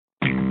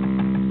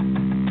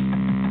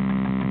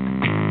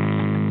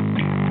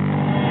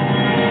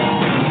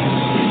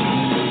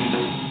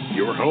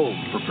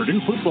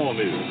Purdue football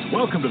news.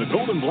 Welcome to the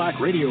Gold and Black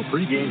Radio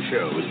pregame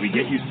show as we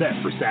get you set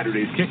for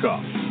Saturday's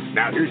kickoff.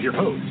 Now here's your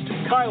host,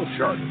 Kyle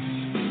Charters.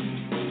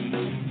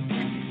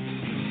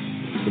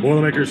 The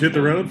Boilermakers hit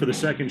the road for the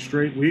second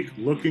straight week,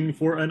 looking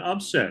for an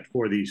upset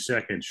for the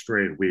second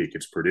straight week.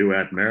 It's Purdue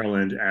at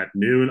Maryland at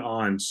noon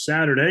on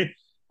Saturday.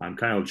 I'm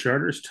Kyle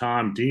Charters,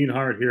 Tom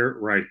Dienhart here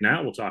right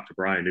now. We'll talk to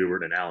Brian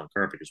Newbert and Alan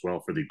Karpick as well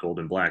for the Gold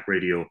and Black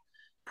Radio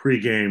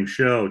pregame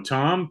show.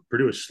 Tom,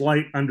 Purdue a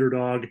slight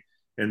underdog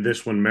in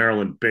this one,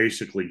 Maryland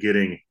basically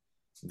getting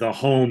the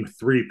home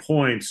 3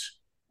 points.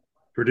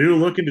 Purdue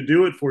looking to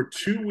do it for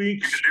 2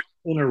 weeks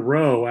in a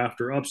row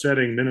after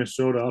upsetting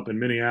Minnesota up in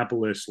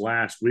Minneapolis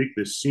last week.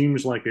 This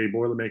seems like a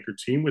Boilermaker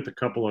team with a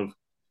couple of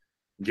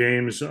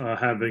games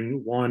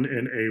having won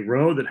in a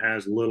row that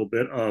has a little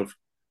bit of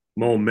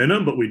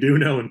momentum, but we do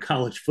know in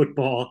college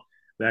football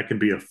that can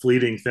be a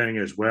fleeting thing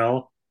as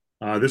well.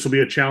 This will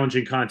be a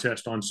challenging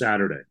contest on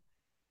Saturday.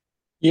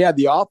 Yeah,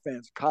 the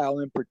offense, Kyle,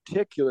 in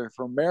particular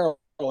for Maryland,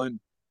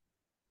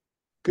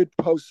 could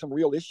pose some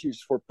real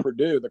issues for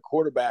Purdue. The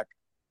quarterback,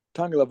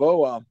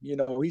 Tagovailoa,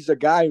 he's a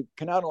guy who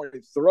can not only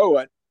throw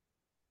it,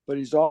 but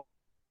he's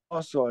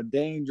also a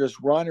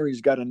dangerous runner. He's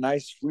got a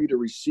nice fleet of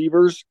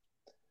receivers.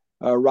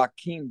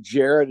 Raheem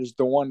Jarrett is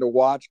the one to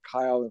watch.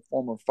 Kyle, a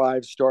former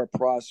five-star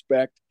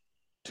prospect.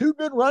 Two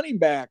good running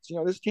backs.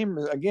 This team,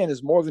 again,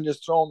 is more than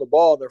just throwing the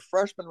ball. They're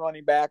freshman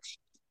running backs.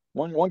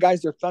 One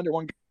guy's their thunder,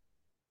 one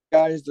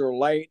guy's their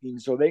lightning,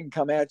 so they can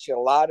come at you a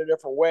lot of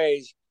different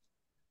ways.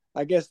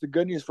 I guess the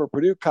good news for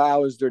Purdue,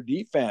 Kyle, is their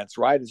defense,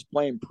 right? It's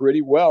playing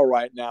pretty well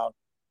right now.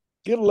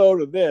 Get a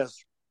load of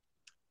this.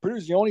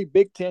 Purdue's the only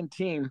Big Ten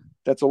team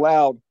that's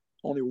allowed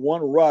only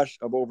one rush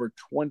of over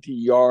 20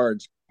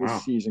 yards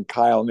this season,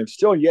 Kyle, and they've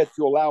still yet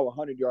to allow a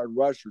 100-yard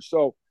rusher.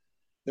 So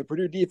the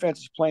Purdue defense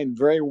is playing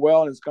very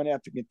well, and it's going to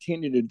have to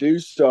continue to do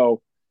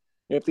so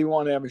if they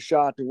want to have a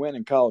shot to win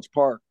in College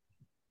Park.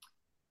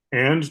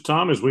 And,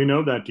 Tom, as we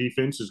know, that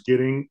defense is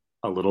getting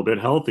a little bit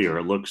healthier.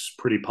 It looks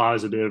pretty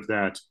positive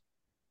that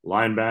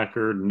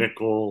linebacker,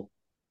 nickel,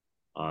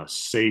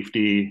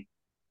 safety,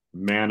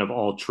 man of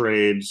all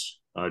trades,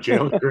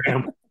 Jalen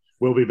Graham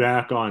will be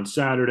back on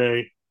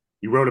Saturday.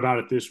 You wrote about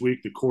it this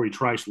week that Corey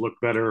Trice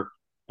looked better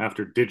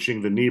after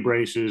ditching the knee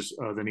braces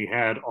than he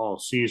had all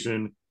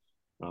season.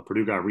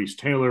 Purdue got Reese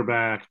Taylor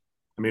back.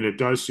 I mean, it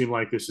does seem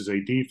like this is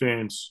a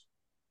defense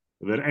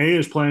that A,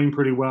 is playing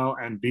pretty well,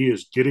 and B,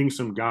 is getting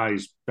some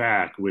guys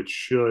back, which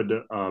should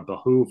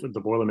behoove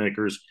the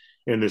Boilermakers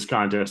in this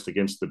contest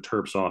against the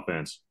Terps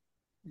offense.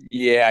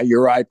 Yeah,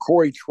 you're right.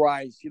 Corey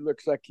Trice, he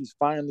looks like he's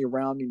finally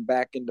rounding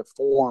back into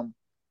form,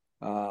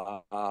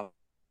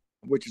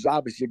 which is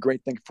obviously a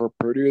great thing for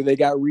Purdue. They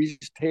got Reese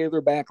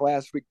Taylor back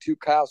last week too,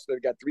 Kyle, so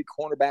they've got three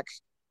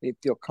cornerbacks they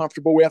feel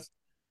comfortable with.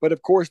 But,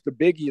 of course, the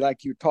biggie,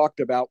 like you talked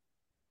about,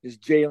 is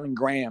Jalen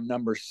Graham,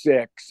 number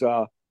 6.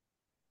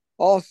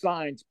 All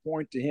signs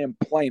point to him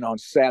playing on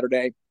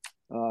Saturday.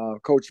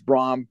 Coach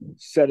Braum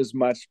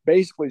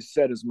basically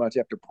said as much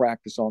after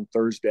practice on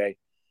Thursday.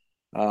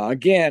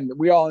 Again,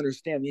 we all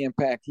understand the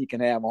impact he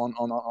can have on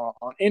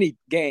any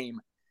game.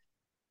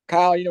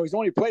 Kyle, he's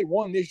only played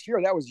one this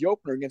year. That was the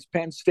opener against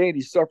Penn State.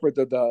 He suffered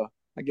the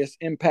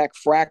impact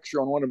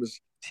fracture on one of his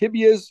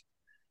tibias,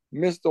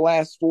 missed the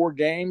last 4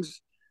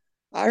 games.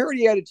 I heard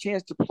he had a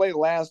chance to play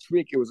last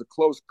week. It was a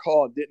close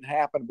call. It didn't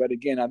happen. But,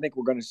 again, I think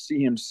we're going to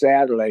see him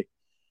Saturday.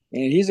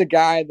 And he's a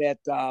guy that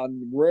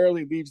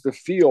rarely leaves the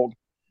field.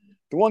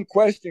 The one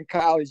question,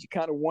 Kyle, is you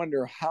kind of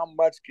wonder how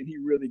much can he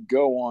really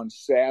go on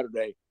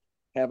Saturday,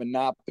 having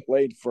not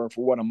played for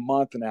a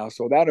month now.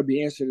 So that'll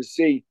be interesting to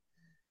see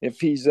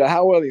if he's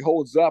how well he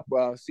holds up,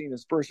 seeing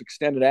his first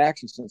extended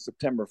action since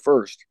September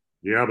 1st.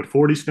 Yeah, but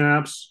 40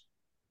 snaps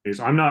is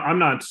I'm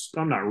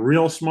not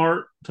real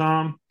smart,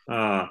 Tom.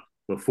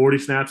 But 40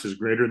 snaps is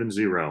greater than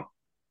 0.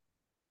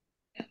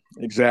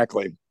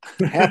 Exactly.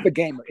 Half a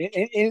game.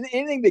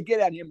 Anything to get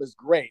at him is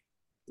great.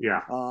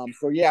 Yeah.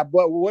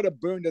 But what a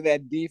boon to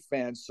that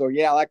defense. So,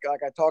 yeah, like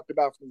I talked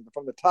about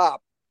from the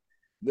top,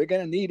 they're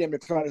going to need him to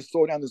try to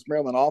slow down this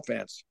Maryland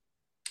offense.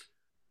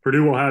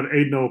 Purdue will have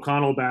Aiden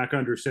O'Connell back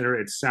under center.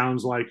 It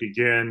sounds like,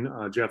 again,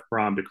 Jeff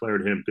Braum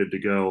declared him good to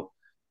go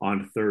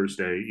on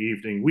Thursday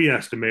evening. We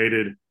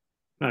estimated,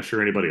 not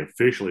sure anybody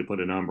officially put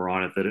a number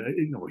on it, that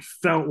it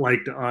felt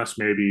like to us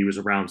maybe he was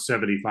around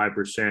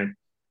 75%.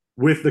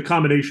 With the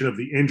combination of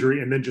the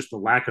injury and then just the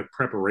lack of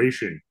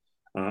preparation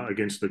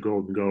against the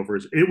Golden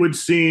Gophers, it would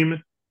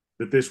seem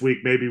that this week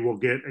maybe we'll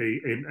get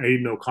an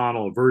Aiden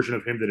O'Connell, a version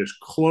of him that is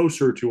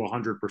closer to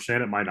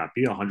 100%. It might not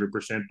be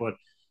 100%,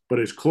 but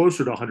is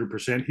closer to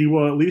 100%. He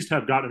will at least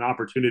have gotten an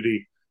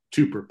opportunity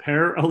to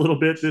prepare a little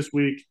bit this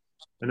week,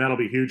 and that'll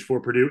be huge for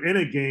Purdue in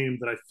a game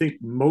that I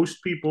think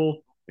most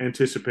people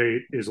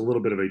anticipate is a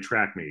little bit of a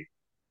track meet.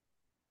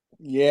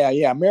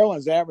 Yeah.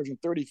 Maryland's averaging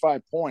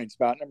 35 points,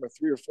 about number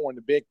 3 or 4 in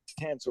the Big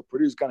Ten. So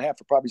Purdue's going to have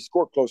to probably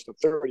score close to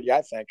 30,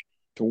 I think,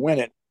 to win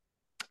it.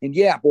 And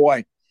yeah,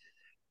 boy,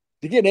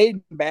 to get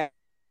Aiden back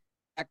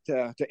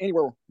to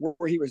anywhere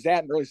where he was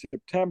at in early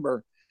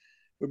September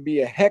would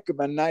be a heck of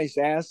a nice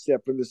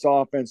asset for this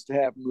offense to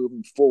have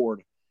moving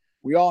forward.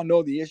 We all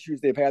know the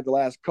issues they've had the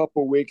last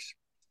couple of weeks.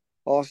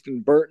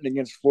 Austin Burton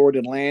against Florida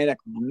Atlantic,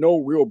 no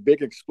real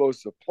big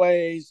explosive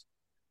plays.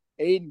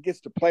 Aiden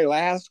gets to play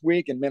last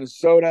week in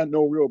Minnesota,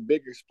 no real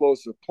big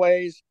explosive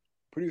plays.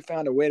 Purdue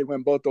found a way to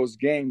win both those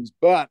games,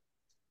 but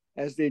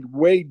as they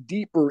wade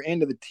deeper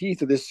into the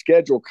teeth of this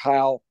schedule,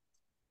 Kyle,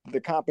 the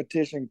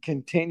competition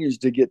continues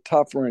to get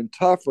tougher and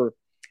tougher,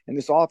 and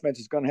this offense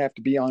is going to have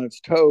to be on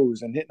its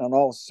toes and hitting on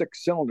all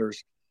 6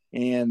 cylinders.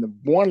 And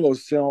one of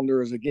those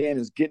cylinders, again,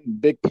 is getting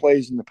big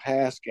plays in the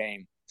pass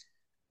game.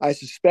 I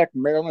suspect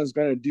Maryland's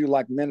going to do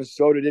like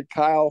Minnesota did,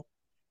 Kyle,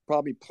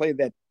 probably play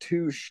that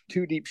two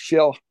deep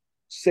shell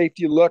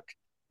safety look,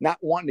 not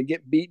wanting to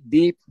get beat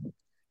deep.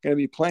 Going to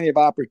be plenty of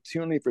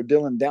opportunity for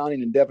Dylan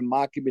Downing and Devin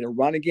Mockeby to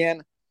run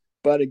again.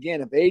 But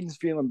again, if Aiden's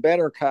feeling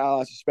better, Kyle,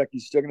 I suspect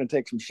he's still going to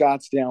take some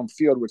shots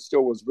downfield, which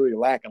still was really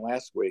lacking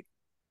last week.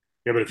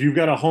 Yeah, but if you've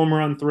got a home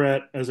run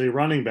threat as a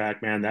running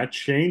back, man, that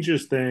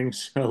changes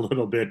things a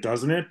little bit,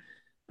 doesn't it?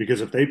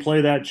 Because if they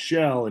play that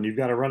shell and you've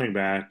got a running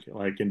back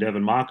like in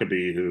Devin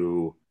Mockeby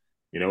who,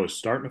 is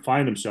starting to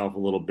find himself a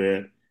little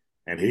bit,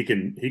 and he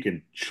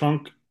can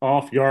chunk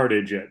off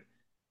yardage at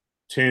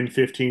 10,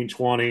 15,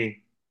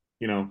 20,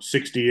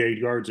 68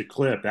 yards a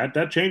clip.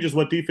 That changes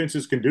what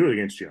defenses can do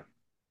against you.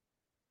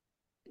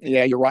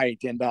 Yeah, you're right.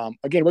 And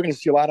again, we're going to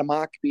see a lot of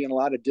Mockeby and a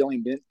lot of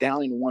Dylan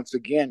Downing once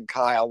again,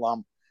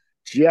 Kyle.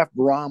 Jeff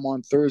Brom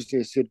on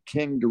Thursday said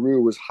King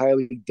Giroux was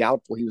highly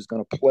doubtful he was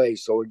going to play.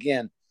 So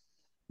again,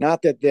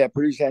 not that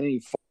Purdue's had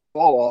any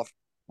fall off.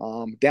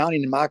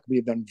 Downing and Mockeby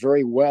have done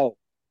very well.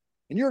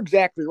 And you're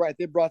exactly right.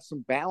 They brought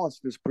some balance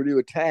to this Purdue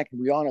attack, and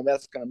we all know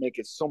that's going to make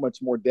it so much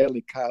more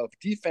deadly, Kyle. If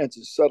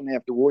defenses suddenly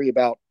have to worry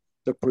about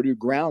the Purdue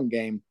ground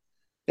game,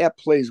 that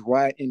plays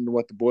right into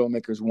what the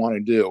Boilermakers want to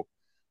do.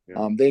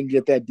 Yeah. They can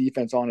get that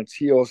defense on its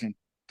heels and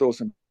throw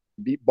some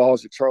deep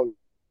balls at Charlie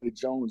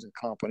Jones and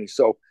company.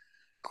 So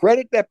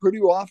credit that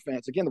Purdue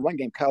offense. Again, the run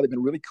game, Kyle, they've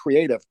been really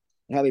creative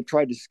in how they've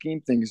tried to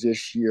scheme things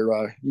this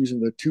year, using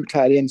the 2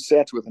 tight end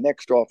sets with an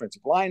extra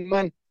offensive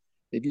lineman.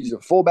 They've used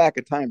a fullback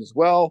at times as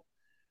well.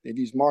 They've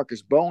used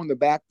Marcus Bowe in the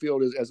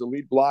backfield as a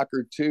lead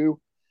blocker too.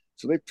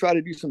 So they've tried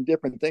to do some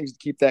different things to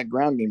keep that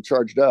ground game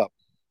charged up.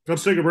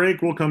 Let's take a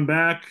break. We'll come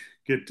back,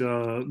 get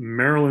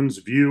Maryland's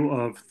view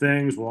of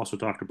things. We'll also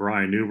talk to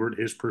Brian Newbert,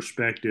 his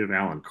perspective.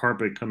 Alan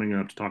Carpet coming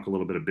up to talk a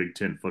little bit of Big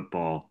Ten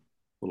football,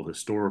 a little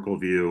historical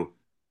view.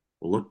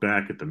 We'll look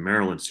back at the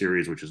Maryland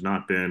series, which has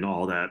not been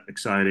all that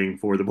exciting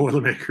for the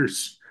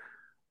Boilermakers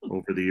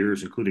over the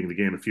years, including the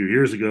game a few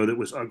years ago that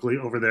was ugly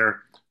over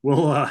there.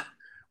 We'll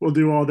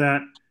do all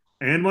that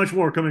and much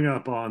more coming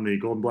up on the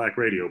Golden Black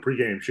Radio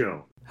pregame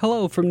show.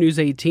 Hello from News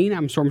 18.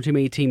 I'm Storm Team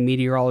 18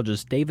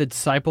 meteorologist David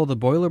Seipel. The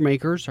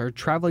Boilermakers are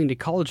traveling to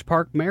College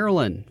Park,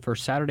 Maryland for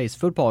Saturday's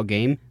football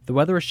game. The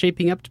weather is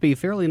shaping up to be a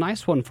fairly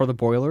nice one for the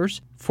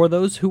Boilers. For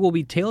those who will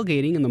be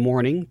tailgating in the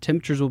morning,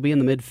 temperatures will be in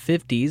the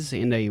mid-50s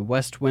and a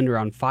west wind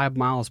around 5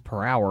 miles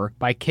per hour.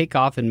 By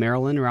kickoff in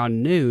Maryland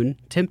around noon,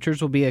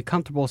 temperatures will be a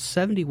comfortable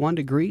 71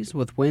 degrees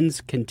with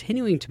winds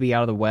continuing to be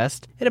out of the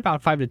west at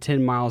about 5 to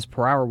 10 miles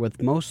per hour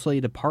with mostly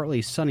to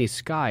partly sunny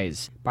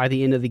skies. By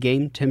the end of the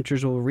game,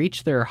 temperatures will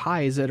reach their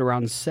highs at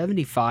around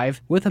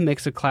 75 with a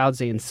mix of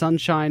clouds and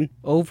sunshine.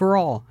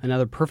 Overall,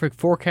 another perfect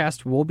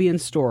forecast will be in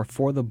store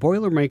for the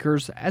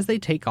Boilermakers as they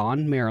take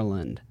on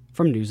Maryland.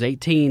 From News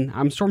 18,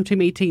 I'm Storm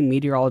Team 18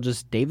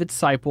 meteorologist David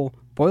Seipel.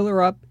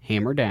 Boiler up,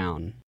 hammer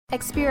down.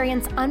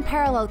 Experience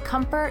unparalleled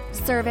comfort,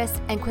 service,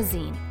 and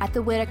cuisine at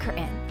the Whitaker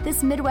Inn.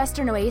 This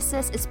Midwestern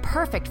oasis is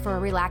perfect for a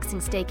relaxing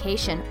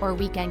staycation or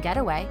weekend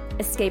getaway.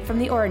 Escape from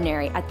the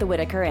ordinary at the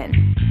Whitaker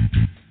Inn.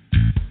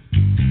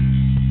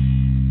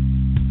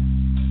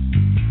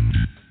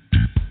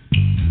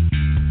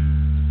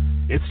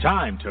 It's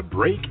time to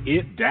break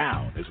it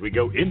down as we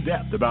go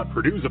in-depth about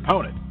Purdue's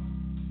opponent.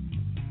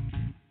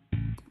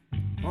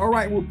 All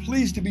right, we're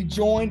pleased to be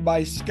joined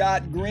by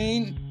Scott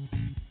Green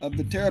of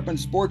the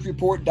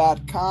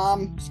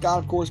TerrapinSportsReport.com. Scott,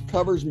 of course,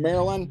 covers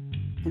Maryland.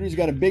 Purdue's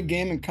got a big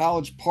game in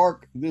College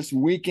Park this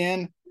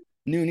weekend,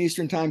 noon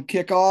Eastern time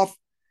kickoff.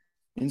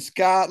 And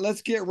Scott,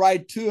 let's get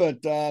right to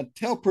it.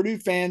 Tell Purdue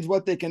fans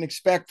what they can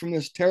expect from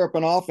this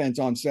Terrapin offense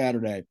on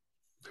Saturday.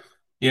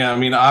 Yeah, I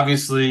mean,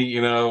 obviously,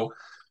 Leah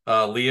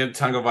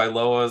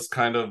Tagovailoa is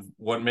kind of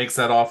what makes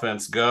that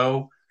offense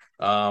go.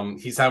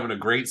 He's having a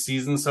great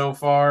season so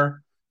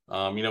far.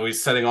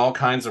 He's setting all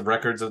kinds of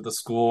records at the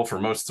school for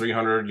most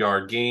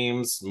 300-yard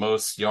games,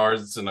 most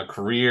yards in a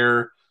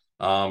career.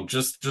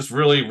 Just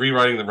really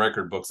rewriting the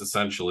record books,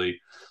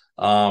 essentially.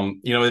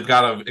 They've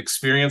got an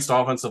experienced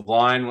offensive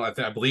line.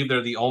 I believe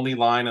they're the only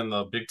line in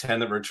the Big Ten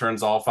that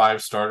returns all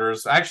 5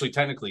 starters. Actually,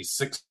 technically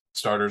 6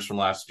 starters from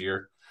last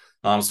year.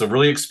 So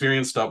really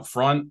experienced up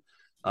front.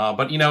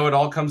 But it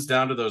all comes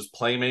down to those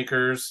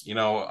playmakers. You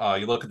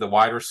look at the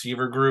wide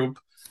receiver group.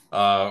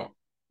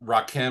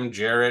 Rakim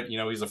Jarrett,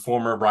 he's a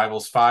former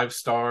Rivals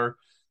 5-star.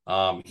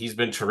 He's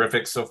been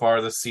terrific so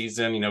far this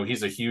season.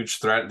 He's a huge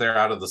threat there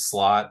out of the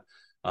slot.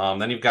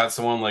 Then you've got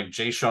someone like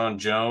Ja'Shawn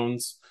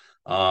Jones.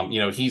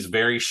 He's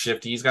very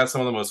shifty. He's got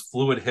some of the most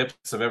fluid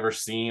hips I've ever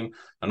seen.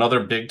 Another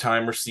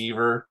big-time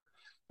receiver.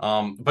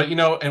 But, you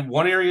know, and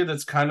one area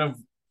that's kind of,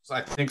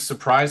 I think,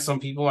 surprised some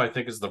people, I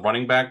think, is the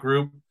running back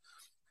group.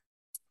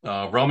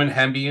 Roman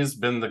Hemby has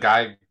been the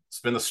guy, has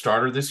been the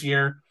starter this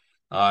year.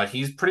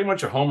 He's pretty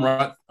much a home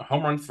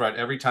run threat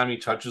every time he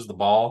touches the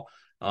ball.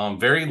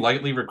 Very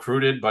lightly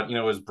recruited, but, you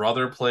know, his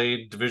brother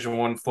played Division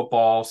I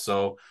football.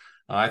 So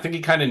I think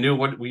he kind of knew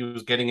what he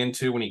was getting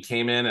into when he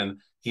came in, and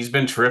he's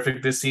been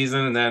terrific this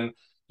season. And then,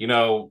 you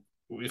know,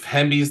 if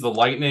Hemby's the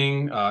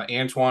Lightning,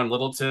 Antoine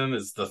Littleton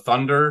is the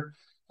Thunder.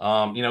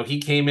 You know, he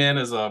came in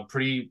as a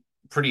pretty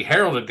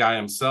heralded guy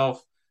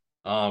himself.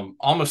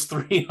 Almost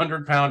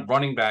 300-pound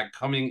running back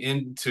coming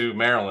into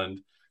Maryland,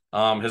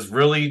 has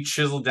really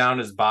chiseled down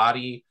his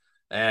body,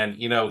 and,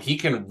 you know, he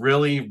can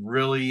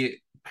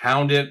really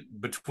pound it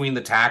between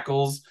the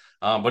tackles.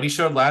 But he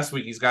showed last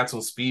week he's got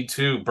some speed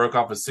too, broke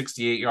off a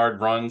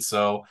 68-yard run.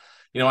 So,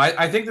 you know,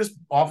 I think this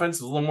offense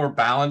is a little more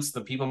balanced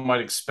than people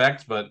might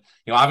expect. But,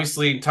 you know,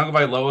 obviously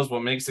Tagovailoa is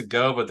what makes it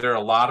go, but there are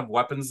a lot of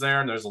weapons there,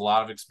 and there's a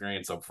lot of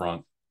experience up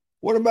front.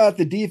 What about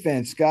the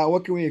defense, Scott?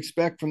 What can we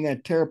expect from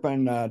that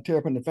Terrapin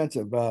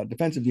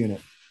defensive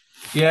unit?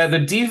 Yeah, the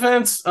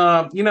defense,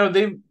 you know,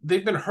 they've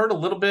been hurt a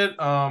little bit.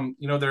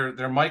 You know,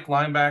 their Mike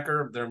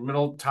linebacker, their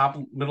top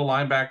middle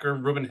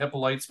linebacker, Ruben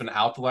Hippolyte's been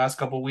out the last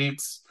couple of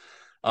weeks.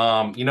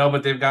 You know,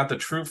 but they've got the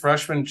true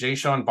freshman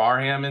Jayshon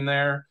Barham in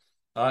there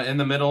in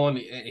the middle, and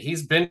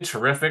he's been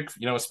terrific,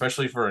 you know,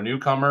 especially for a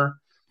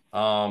newcomer.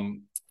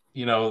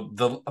 You know,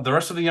 the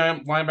rest of the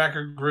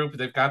linebacker group,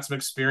 they've got some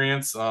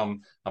experience. Ahmad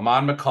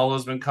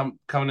McCullough's been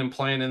coming and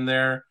playing in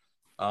there.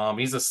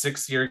 He's a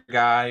 6-year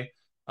guy.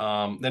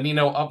 Then, you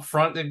know, up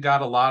front, they've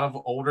got a lot of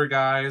older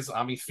guys.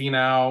 Ami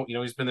Finau, you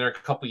know, he's been there a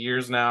couple of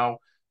years now,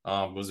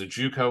 was a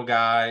JUCO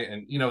guy.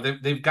 And, you know,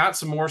 they've got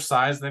some more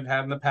size than they've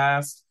had in the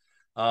past.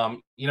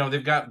 You know,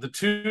 they've got the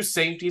two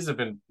safeties have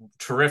been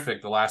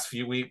terrific the last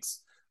few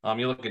weeks.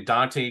 You look at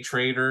Dante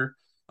Trader.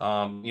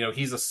 You know,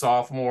 he's a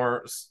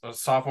sophomore,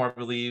 I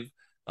believe,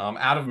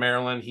 out of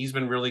Maryland. He's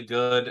been really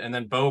good. And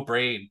then Bo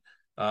Braid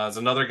is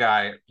another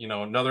guy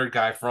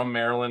from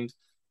Maryland.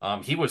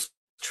 He was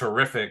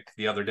terrific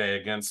the other day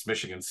against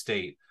Michigan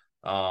State.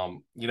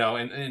 You know,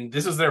 and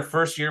this is their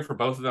first year for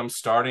both of them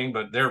starting,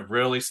 but they're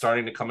really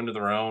starting to come into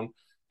their own.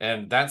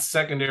 And that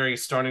secondary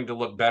is starting to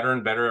look better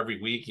and better every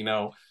week. You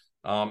know,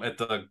 at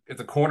the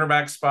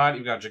cornerback spot,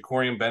 you've got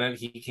Jacorian Bennett.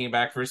 He came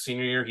back for his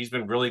senior year. He's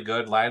been really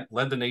good. Led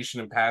the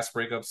nation in pass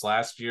breakups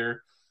last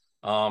year.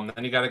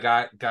 Then you got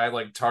a guy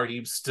like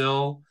Tarheeb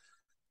Still.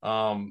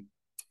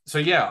 So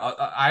yeah,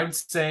 I would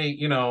say,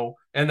 you know,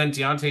 and then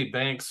Deontay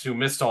Banks, who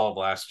missed all of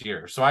last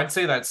year. So I'd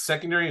say that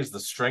secondary is the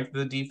strength of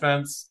the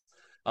defense.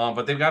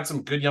 But they've got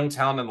some good young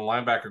talent in the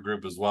linebacker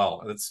group as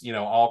well. It's, you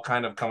know, all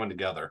kind of coming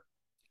together.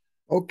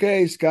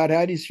 Okay, Scott,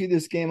 how do you see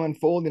this game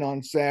unfolding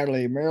on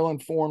Saturday?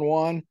 Maryland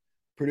 4-1,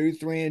 Purdue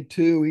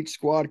 3-2, each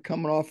squad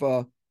coming off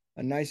a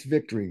nice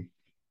victory.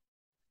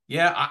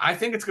 Yeah, I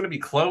think it's going to be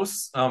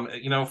close.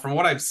 You know, from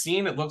what I've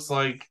seen, it looks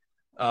like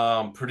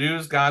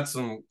Purdue's got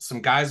some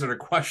guys that are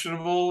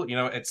questionable, you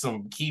know, at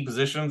some key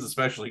positions,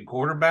 especially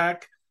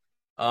quarterback.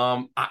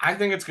 I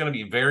think it's going to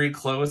be very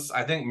close.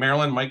 I think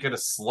Maryland might get a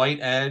slight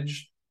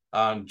edge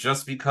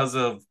just because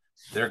of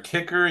their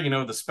kicker, you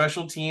know, the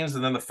special teams,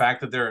 and then the fact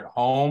that they're at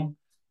home.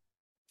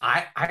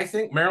 I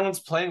think Maryland's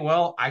playing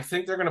well. I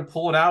think they're going to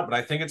pull it out, but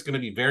I think it's going to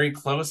be very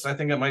close. I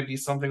think it might be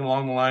something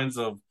along the lines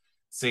of,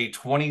 say,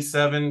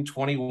 27-21,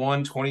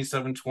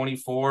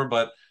 27-24,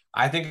 but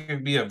I think it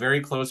could be a very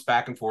close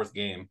back and forth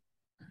game.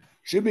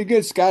 Should be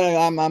good, Scott.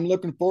 I'm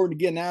looking forward to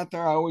getting out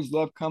there. I always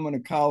love coming to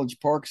College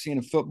Park, seeing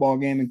a football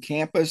game in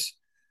campus.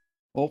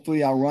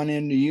 Hopefully I'll run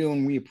into you,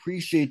 and we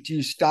appreciate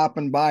you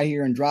stopping by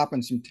here and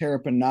dropping some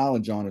Terrapin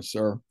knowledge on us,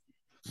 sir.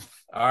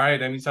 All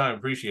right, anytime.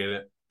 Appreciate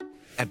it.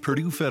 At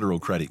Purdue Federal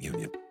Credit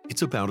Union,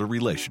 it's about a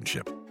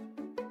relationship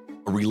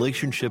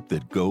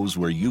that goes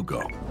where you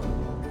go,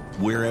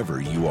 wherever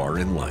you are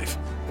in life.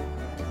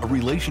 A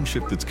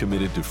relationship that's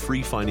committed to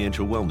free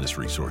financial wellness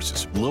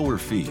resources, lower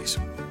fees,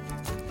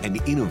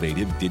 and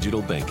innovative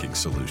digital banking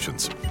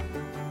solutions.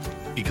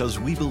 Because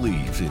we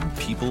believe in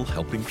people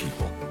helping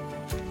people.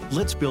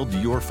 Let's build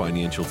your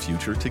financial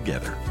future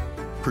together.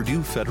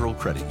 Purdue Federal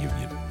Credit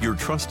Union, your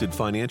trusted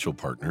financial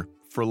partner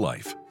for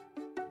life.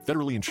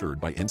 Federally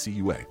insured by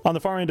NCUA. On the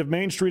far end of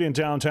Main Street in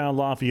downtown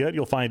Lafayette,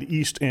 you'll find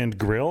East End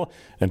Grill.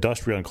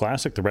 Industrial and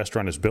classic, the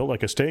restaurant is built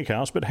like a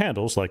steakhouse but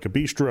handles like a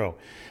bistro.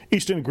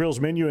 East End Grill's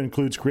menu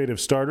includes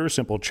creative starters,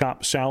 simple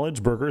chopped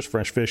salads, burgers,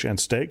 fresh fish and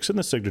steaks, and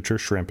the signature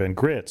shrimp and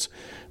grits.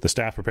 The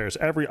staff prepares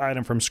every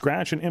item from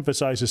scratch and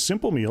emphasizes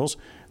simple meals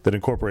that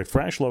incorporate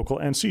fresh, local,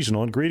 and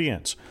seasonal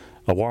ingredients.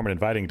 A warm and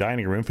inviting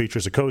dining room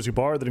features a cozy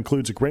bar that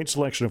includes a great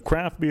selection of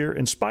craft beer,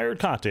 inspired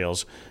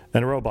cocktails,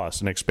 and a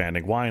robust and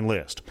expanding wine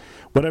list.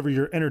 Whatever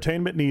your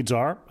entertainment needs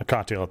are, a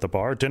cocktail at the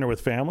bar, dinner with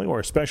family,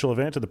 or a special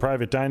event in the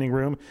private dining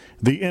room,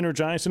 the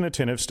energized and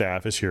attentive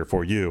staff is here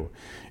for you.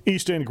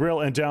 East End Grill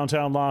in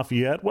downtown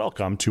Lafayette,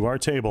 welcome to our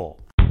table.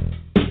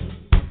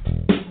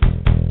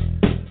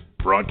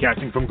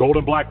 Broadcasting from Gold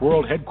and Black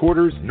World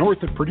Headquarters,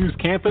 north of Purdue's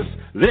campus,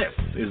 this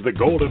is the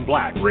Gold and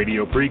Black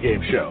Radio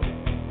Pregame Show.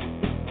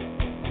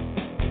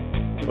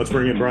 Let's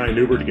bring in Brian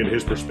Newbert to get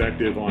his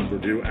perspective on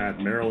Purdue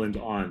at Maryland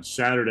on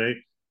Saturday.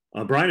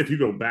 Brian, if you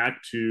go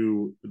back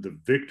to the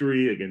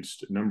victory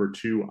against number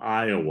 2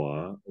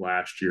 Iowa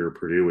last year,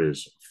 Purdue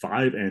is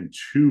 5-2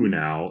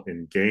 now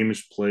in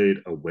games played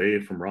away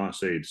from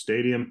Ross-Ade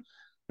Stadium.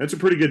 That's a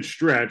pretty good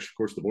stretch. Of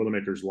course, the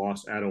Boilermakers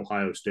lost at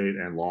Ohio State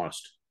and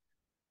lost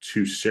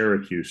to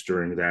Syracuse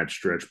during that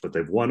stretch, but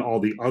they've won all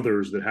the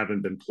others that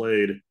haven't been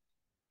played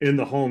in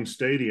the home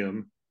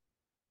stadium.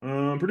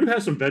 Purdue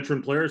has some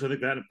veteran players. I think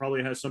that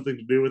probably has something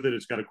to do with it.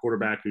 It's got a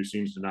quarterback who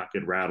seems to not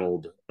get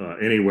rattled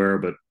anywhere,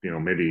 but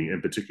maybe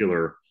in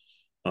particular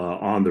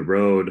on the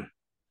road.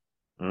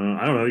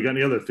 I don't know. You got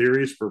any other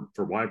theories for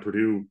why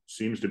Purdue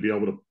seems to be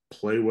able to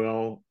play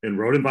well in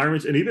road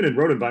environments, and even in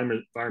road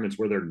environments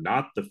where they're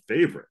not the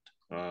favorite,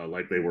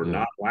 like they were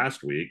not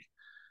last week?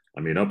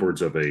 I mean,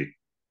 upwards of a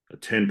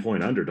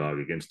 10-point underdog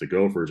against the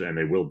Gophers, and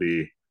they will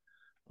be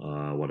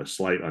a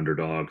slight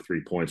underdog,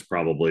 3 points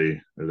probably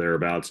or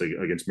thereabouts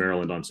against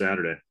Maryland on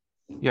Saturday.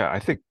 Yeah, I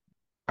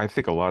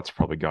think a lot's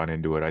probably gone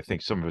into it. I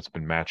think some of it's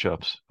been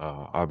matchups.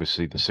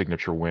 Obviously, the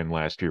signature win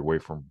last year away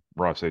from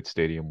Ross-Ade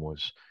Stadium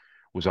was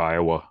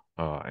Iowa,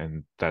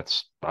 and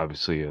that's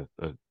obviously a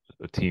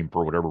team,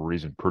 for whatever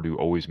reason, Purdue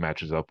always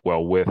matches up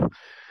well with,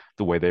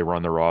 the way they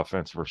run their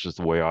offense versus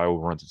the way Iowa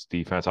runs its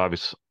defense.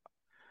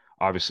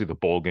 Obviously, the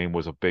bowl game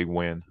was a big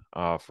win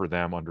for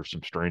them under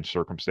some strange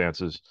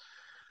circumstances.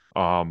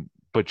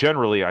 But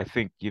generally, I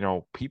think,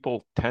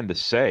 people tend to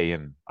say,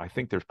 and I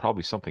think there's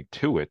probably something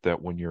to it,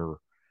 that when you're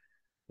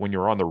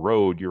on the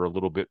road, you're a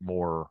little bit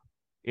more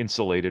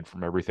insulated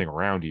from everything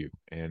around you.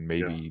 And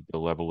maybe the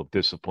level of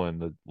discipline,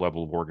 the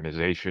level of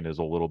organization is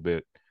a little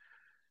bit,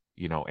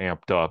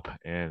 amped up,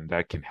 and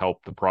that can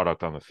help the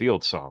product on the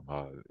field some.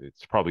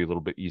 It's probably a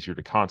little bit easier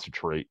to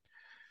concentrate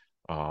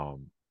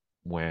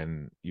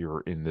when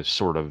you're in this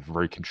sort of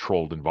very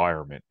controlled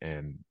environment.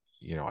 And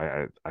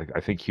I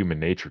think human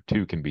nature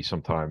too can be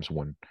sometimes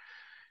when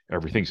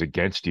everything's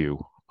against you.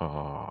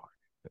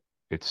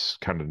 It's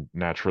kind of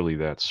naturally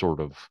that sort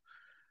of,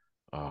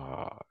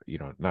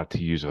 not to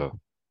use a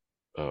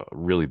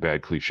really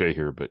bad cliche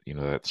here, but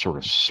that sort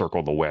of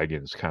circle the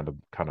wagons kind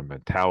of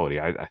mentality.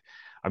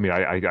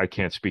 I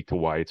can't speak to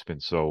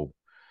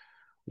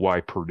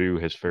why Purdue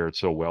has fared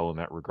so well in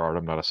that regard.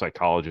 I'm not a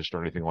psychologist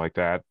or anything like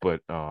that,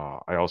 but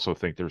I also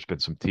think there's been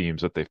some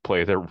teams that they've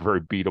played that are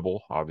very beatable.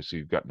 Obviously,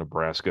 you've got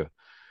Nebraska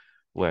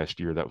last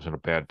year. That was in a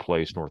bad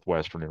place.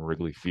 Northwestern and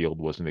Wrigley Field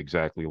wasn't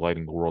exactly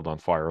lighting the world on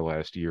fire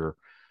last year.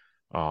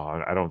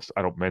 I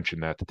don't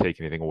mention that to take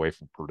anything away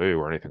from Purdue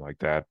or anything like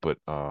that, but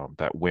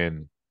that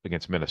win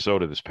against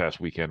Minnesota this past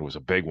weekend was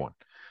a big one.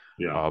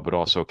 But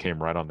also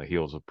came right on the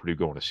heels of Purdue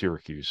going to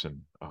Syracuse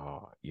and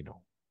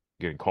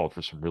getting called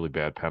for some really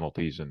bad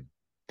penalties and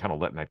kind of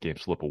letting that game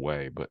slip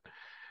away. But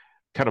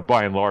kind of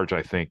by and large,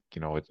 I think,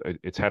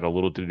 it's had a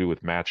little to do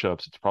with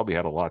matchups. It's probably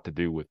had a lot to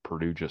do with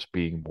Purdue just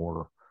being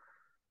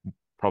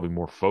probably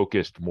more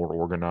focused, more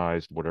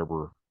organized,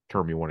 whatever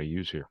term you want to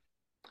use here.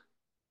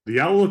 The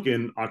outlook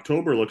in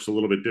October looks a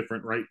little bit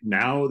different right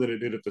now than it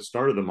did at the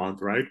start of the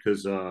month, right?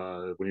 Because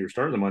when you were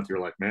starting the month, you're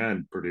like,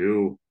 man,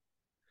 Purdue,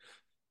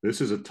 this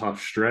is a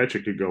tough stretch.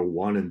 It could go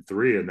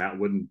 1-3, and that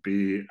wouldn't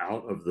be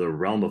out of the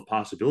realm of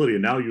possibility.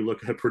 And now you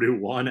look at Purdue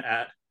won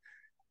at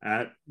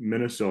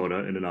Minnesota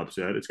in an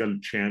upset. It's got a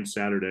chance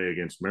Saturday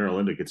against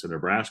Maryland. It gets a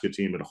Nebraska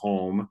team at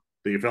home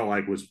that you felt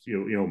like was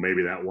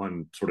maybe that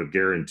one sort of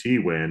guarantee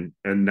win.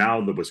 And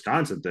now the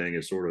Wisconsin thing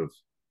is sort of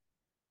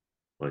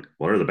like,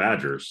 what are the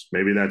Badgers?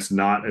 Maybe that's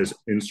not as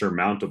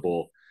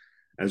insurmountable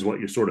as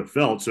what you sort of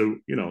felt. So,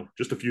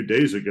 just a few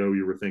days ago,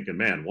 you were thinking,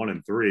 man,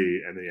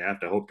 1-3, and then you have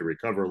to hope to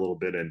recover a little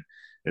bit in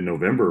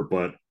November.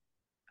 But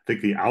I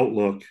think the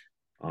outlook,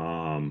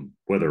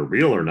 whether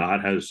real or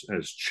not, has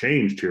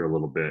changed here a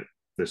little bit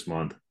this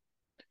month.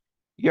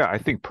 Yeah, I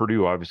think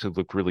Purdue obviously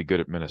looked really good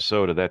at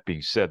Minnesota. That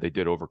being said, they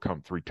did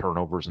overcome 3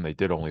 turnovers, and they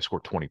did only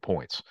score 20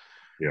 points.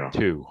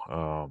 Too.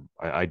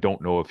 I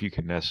don't know if you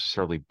can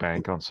necessarily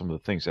bank on some of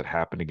the things that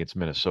happened against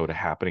Minnesota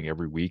happening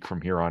every week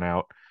from here on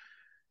out.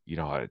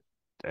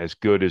 As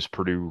good as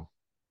Purdue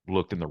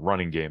looked in the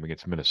running game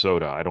against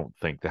Minnesota, I don't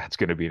think that's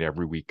going to be an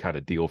every week kind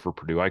of deal for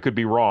Purdue. I could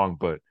be wrong,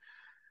 but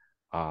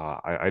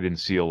I didn't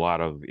see a lot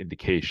of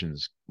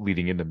indications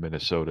leading into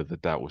Minnesota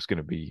that was going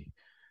to be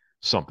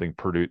something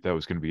Purdue, that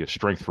was going to be a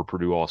strength for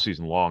Purdue all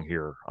season long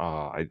here.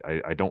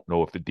 I don't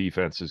know if the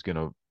defense is going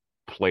to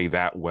play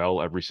that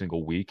well every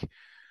single week.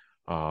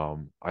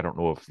 I don't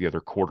know if the other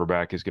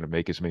quarterback is going to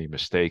make as many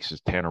mistakes as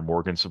Tanner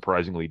Morgan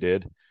surprisingly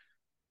did.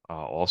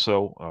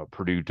 Also,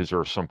 Purdue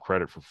deserves some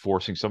credit for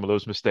forcing some of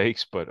those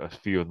mistakes, but a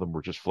few of them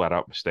were just flat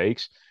out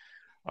mistakes.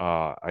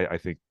 I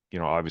think,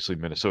 obviously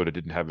Minnesota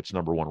didn't have its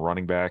number one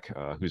running back,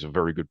 who's a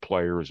very good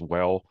player as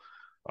well.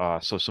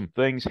 So some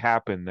things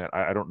happen that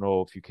I don't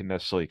know if you can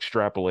necessarily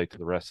extrapolate to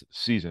the rest of the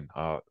season.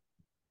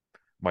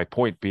 My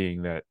point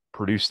being that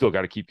Purdue still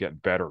got to keep getting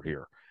better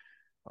here.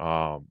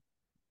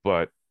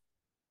 But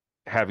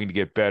having to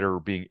get better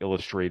being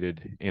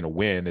illustrated in a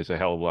win is a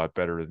hell of a lot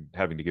better than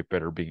having to get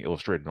better being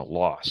illustrated in a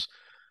loss.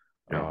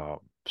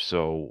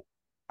 So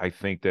I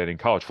think that in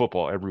college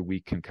football, every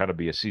week can kind of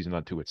be a season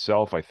unto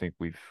itself. I think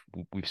we've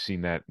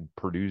seen that in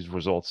Purdue's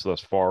results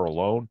thus far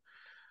alone.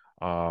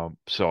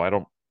 So I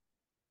don't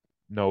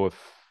know if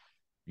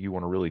you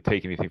want to really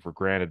take anything for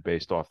granted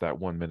based off that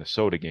one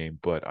Minnesota game,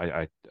 but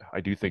I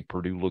do think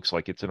Purdue looks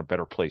like it's in a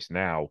better place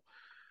now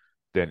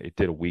than it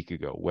did a week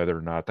ago. Whether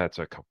or not that's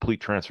a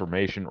complete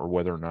transformation or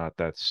whether or not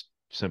that's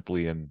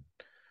simply in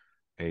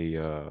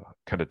a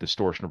kind of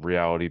distortion of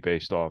reality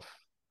based off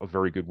a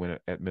very good win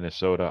at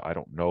Minnesota, I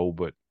don't know.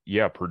 But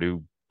yeah,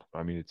 Purdue,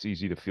 I mean, it's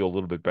easy to feel a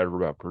little bit better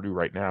about Purdue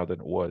right now than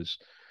it was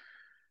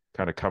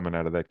kind of coming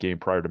out of that game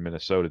prior to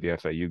Minnesota, the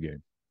FAU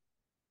game.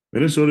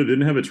 Minnesota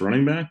didn't have its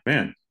running back?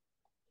 Man,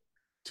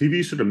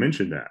 TV should have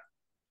mentioned that.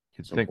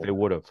 You'd think they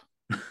would have.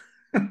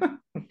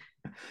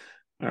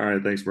 All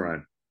right. Thanks,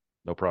 Brian.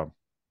 No problem.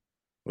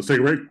 Let's take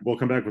a break. We'll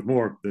come back with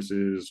more. This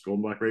is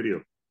Golden Black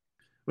Radio.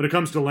 When it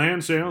comes to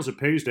land sales, it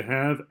pays to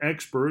have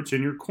experts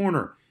in your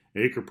corner.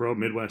 Acre Pro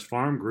Midwest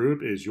Farm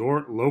Group is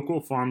your local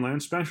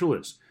farmland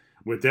specialist.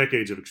 With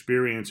decades of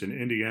experience in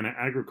Indiana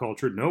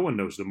agriculture, no one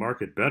knows the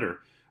market better.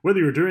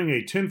 Whether you're doing a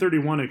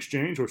 1031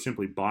 exchange or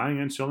simply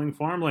buying and selling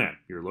farmland,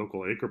 your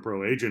local Acre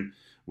Pro agent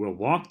will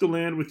walk the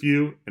land with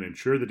you and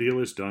ensure the deal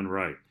is done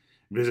right.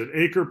 Visit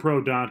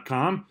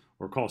acrepro.com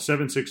or call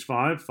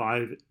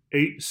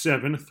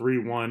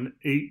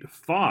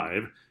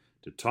 765-587-3185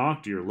 to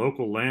talk to your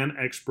local land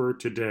expert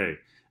today.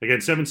 Again,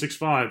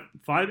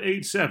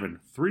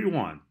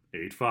 765-587-3185.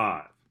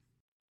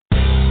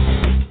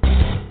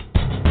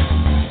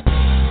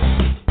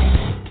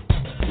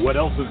 What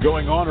else is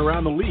going on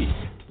around the league?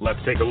 Let's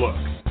take a look.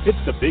 It's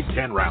the Big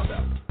Ten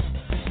Roundup.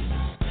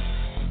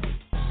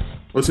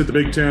 Let's hit the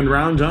Big Ten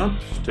Roundup.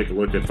 Take a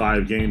look at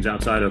 5 games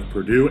outside of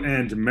Purdue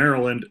and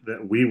Maryland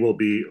that we will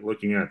be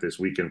looking at this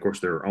weekend. Of course,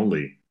 there are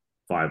only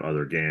 5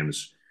 other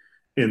games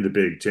in the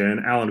Big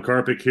Ten. Alan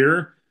Karpick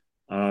here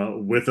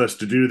with us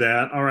to do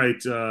that. All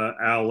right,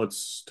 Al,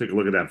 let's take a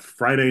look at that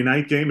Friday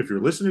night game. If you're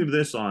listening to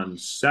this on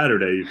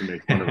Saturday, you can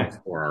make fun of us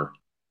for our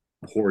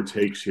poor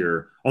takes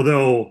here.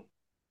 Although,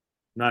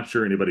 not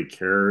sure anybody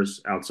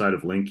cares outside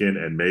of Lincoln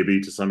and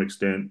maybe to some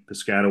extent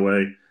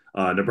Piscataway.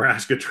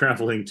 Nebraska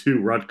traveling to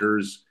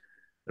Rutgers.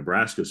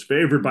 Nebraska's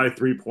favored by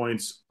 3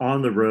 points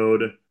on the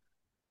road.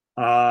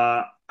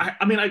 I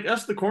mean, I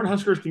guess the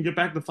Cornhuskers can get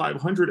back to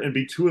 500 and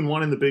be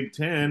 2-1 in the Big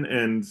Ten,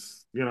 and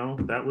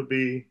that would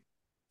be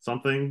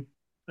something,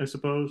 I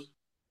suppose.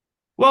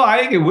 Well, I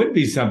think it would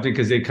be something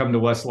because they come to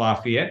West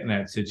Lafayette in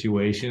that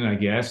situation, I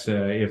guess,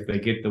 if they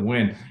get the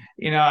win.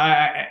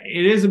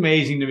 It is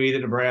amazing to me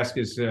that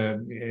Nebraska's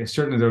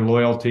certainly their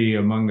loyalty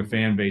among the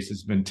fan base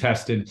has been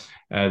tested.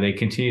 They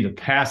continue to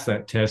pass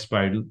that test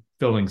by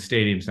filling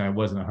stadiums. And I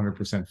wasn't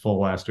 100% full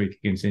last week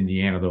against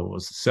Indiana, though it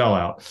was a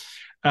sellout.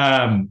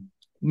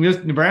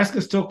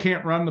 Nebraska still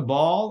can't run the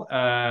ball.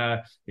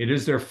 It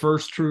is their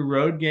first true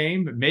road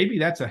game, but maybe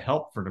that's a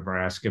help for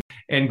Nebraska.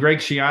 And Greg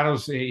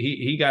Schiano's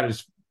he got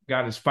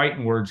his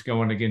fighting words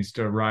going against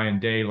Ryan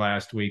Day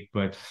last week,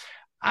 but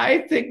I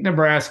think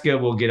Nebraska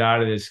will get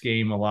out of this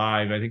game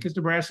alive. I think because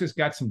Nebraska's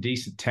got some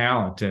decent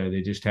talent.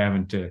 They just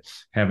haven't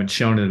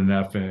shown it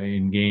enough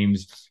in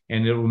games,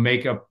 and it will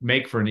make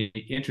for an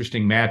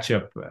interesting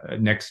matchup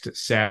next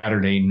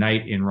Saturday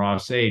night in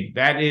Ross-Ade.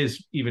 That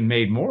is even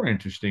made more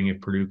interesting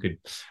if Purdue could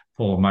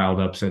pull a mild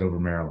upset over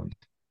Maryland.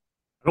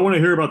 I don't want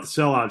to hear about the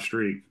sellout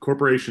streak.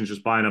 Corporations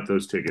just buying up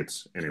those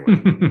tickets anyway,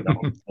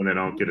 when they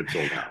don't get it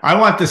sold out. I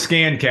want the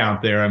scan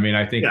count there. I mean,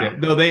 I think that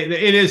though it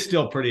is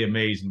still pretty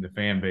amazing, the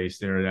fan base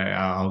there.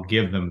 I'll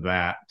give them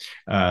that.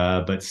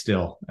 But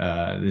still,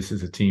 this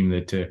is a team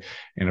that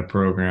in a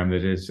program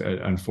that is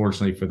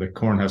unfortunately for the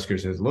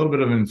Cornhuskers has a little bit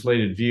of an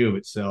inflated view of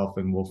itself,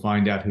 and we'll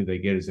find out who they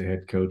get as a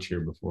head coach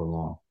here before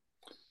long.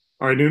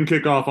 All right, noon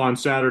kickoff on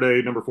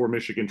Saturday. Number 4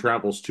 Michigan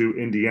travels to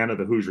Indiana.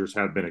 The Hoosiers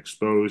have been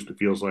exposed. It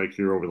feels like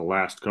here over the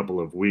last couple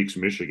of weeks,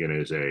 Michigan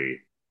is a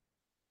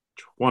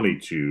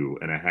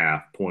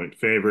 22.5-point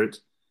favorite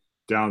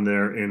down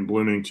there in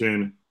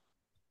Bloomington.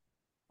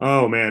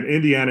 Oh, man,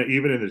 Indiana,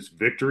 even in its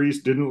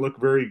victories, didn't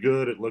look very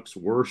good. It looks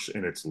worse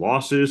in its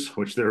losses,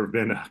 which there have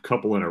been a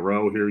couple in a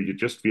row here. You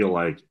just feel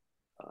like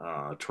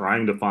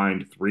trying to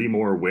find 3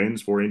 more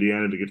wins for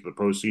Indiana to get to the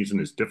postseason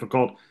is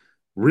difficult.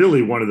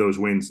 Really, one of those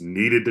wins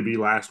needed to be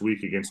last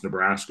week against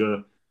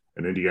Nebraska,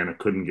 and Indiana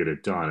couldn't get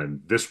it done.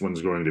 And this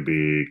one's going to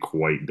be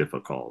quite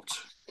difficult.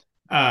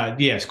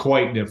 Yes,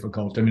 quite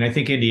difficult. I mean, I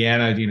think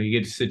Indiana, you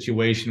get a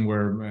situation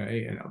where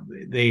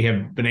they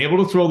have been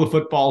able to throw the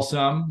football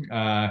some.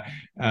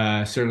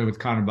 Certainly with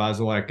Connor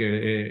Bazelak.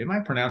 Am I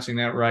pronouncing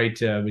that right?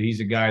 But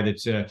he's a guy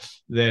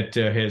that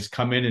has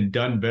come in and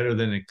done better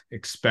than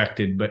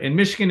expected. And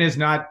Michigan has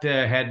not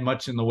had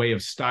much in the way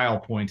of style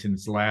points in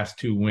its last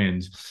 2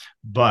 wins,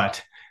 but.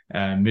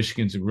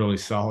 Michigan's a really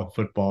solid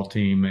football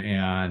team,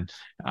 and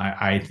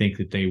I think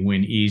that they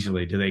win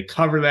easily. Do they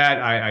cover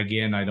that? I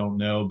don't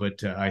know,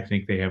 but I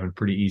think they have a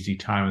pretty easy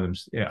time of them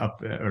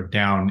up or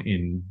down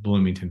in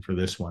Bloomington for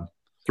this one.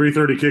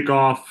 3:30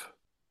 kickoff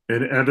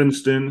in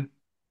Evanston,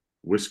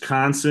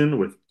 Wisconsin,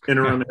 with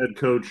interim head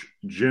coach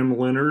Jim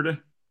Leonhard.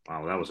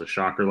 Wow, that was a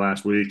shocker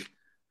last week.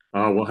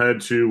 We'll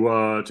head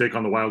to take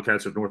on the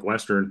Wildcats of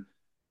Northwestern.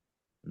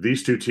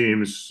 These two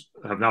teams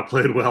have not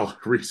played well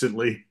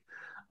recently.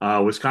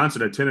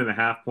 Wisconsin a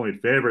 10.5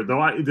 point favorite,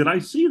 though. I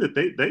see that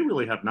they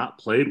really have not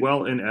played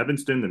well in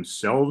Evanston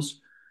themselves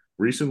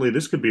recently.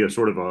 This could be a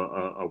sort of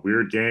a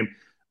weird game.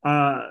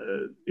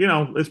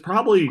 It's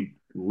probably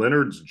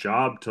Leonard's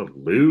job to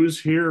lose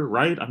here,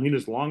 right? I mean,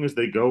 as long as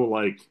they go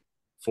like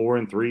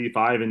 4-3,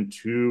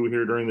 5-2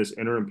 here during this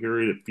interim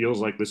period, it feels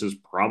like this is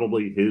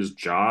probably his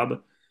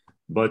job.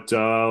 But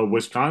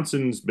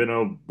Wisconsin's been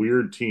a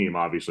weird team,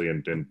 obviously,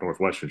 and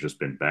Northwestern's just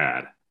been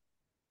bad.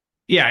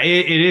 Yeah,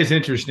 it is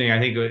interesting. I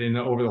think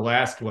over the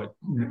last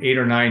 8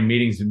 or 9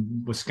 meetings,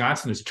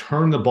 Wisconsin has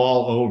turned the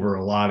ball over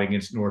a lot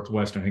against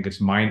Northwestern. I think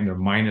they're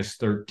minus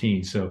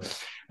 13. So,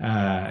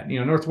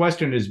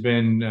 Northwestern has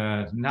been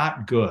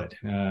not good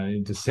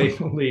to say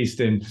the least,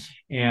 and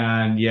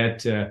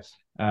yet.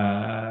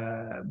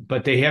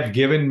 But they have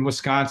given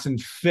Wisconsin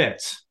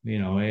fits,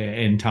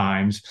 in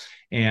times,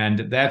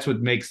 and that's what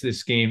makes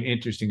this game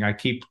interesting. I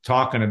keep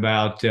talking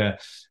about,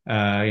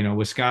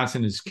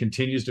 Wisconsin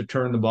continues to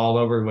turn the ball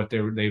over.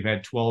 They've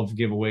had 12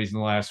 giveaways in the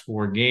last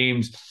 4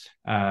 games.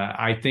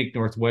 I think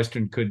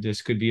Northwestern could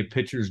be a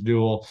pitcher's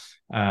duel,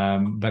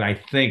 but I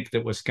think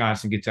that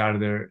Wisconsin gets out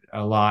of there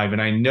alive.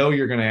 And I know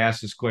you're going to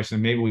ask this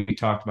question. Maybe we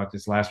talked about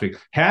this last week.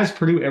 Has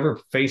Purdue ever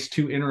faced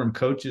 2 interim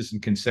coaches in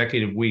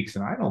consecutive weeks?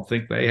 And I don't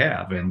think they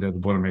have. And the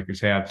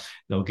Boilermakers have.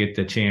 They'll get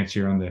the chance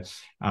here on the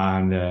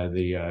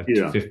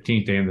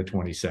 15th and the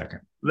 22nd.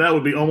 That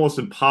would be almost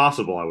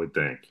impossible, I would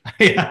think.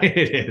 Yeah,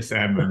 it is.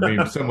 I'm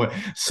being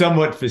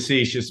somewhat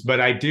facetious, but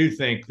I do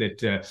think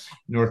that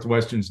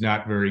Northwestern's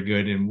not very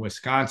good, and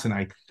Wisconsin,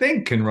 I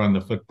think, can run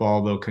the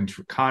football, though,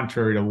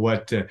 contrary to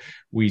what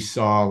we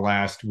saw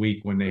last week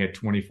when they had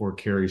 24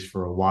 carries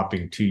for a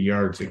whopping 2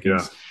 yards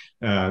against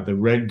the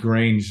Red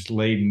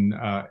Grange-laden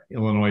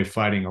Illinois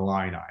Fighting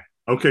Illini.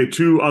 Okay,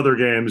 2 other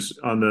games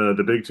on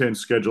the Big Ten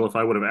schedule. If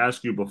I would have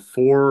asked you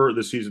before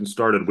the season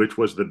started, which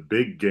was the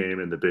big game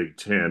in the Big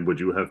Ten, would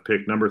you have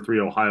picked number 3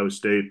 Ohio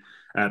State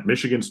at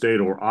Michigan State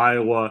or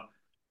Iowa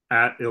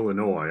at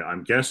Illinois?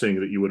 I'm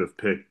guessing that you would have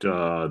picked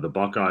the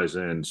Buckeyes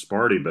and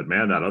Sparty, but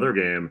man, that other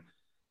game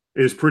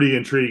is pretty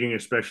intriguing,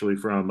 especially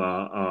from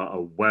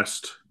a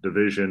West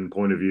Division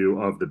point of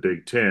view of the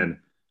Big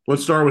Ten.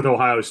 Let's start with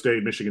Ohio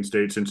State, Michigan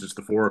State, since it's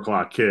the 4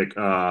 o'clock kick.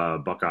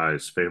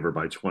 Buckeyes favored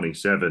by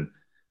 27.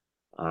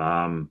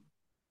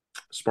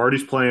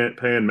 Sparty's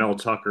paying Mel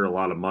Tucker a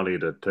lot of money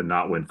to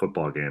not win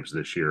football games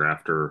this year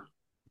after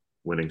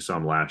winning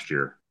some last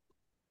year.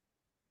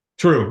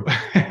 True.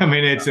 I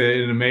mean, it's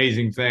an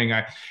amazing thing.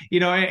 And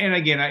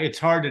again, it's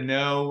hard to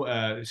know.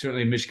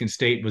 Certainly Michigan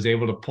State was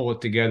able to pull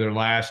it together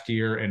last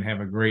year and have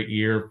a great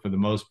year for the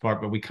most part,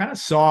 but we kind of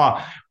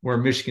saw where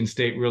Michigan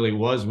State really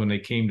was when they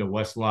came to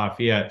West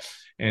Lafayette.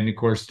 And of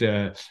course,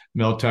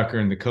 Mel Tucker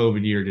in the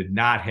COVID year did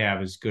not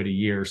have as good a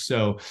year.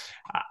 So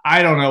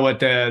I don't know what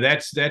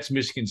that's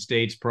Michigan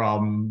State's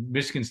problem.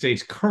 Michigan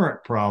State's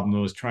current problem,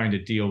 though, is trying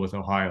to deal with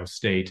Ohio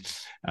State.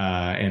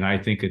 And I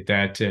think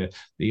that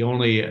the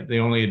only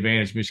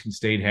advantage Michigan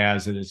State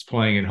has is it's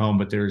playing at home,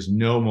 but there's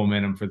no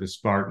momentum for the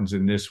Spartans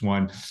in this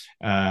one.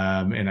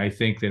 And I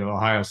think that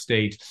Ohio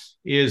State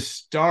is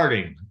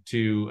starting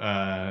to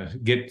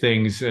get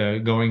things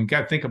going.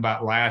 Got to think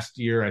about last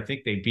year. I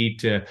think they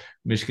beat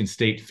Michigan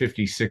State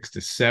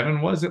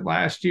 56-7, was it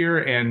last year?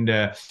 And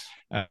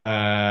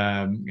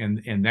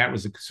that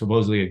was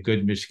supposedly a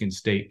good Michigan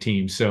State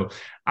team. So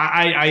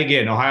I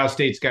again, Ohio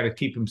State's got to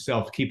keep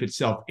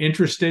itself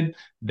interested.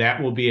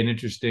 That will be an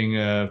interesting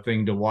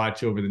thing to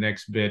watch over the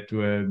next bit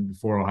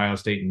before Ohio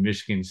State and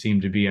Michigan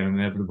seem to be an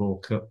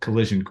inevitable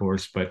collision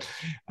course. But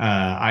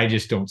I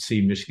just don't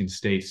see Michigan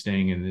State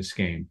staying in this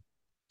game.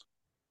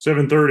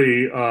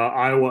 7:30,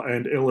 Iowa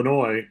and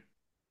Illinois.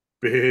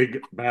 Big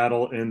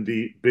battle in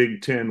the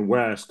Big Ten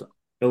West.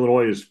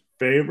 Illinois is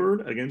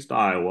favored against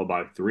Iowa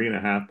by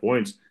 3.5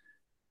 points.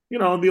 The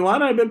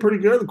Illini have been pretty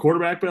good. The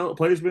quarterback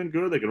play has been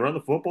good. They can run the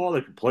football.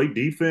 They can play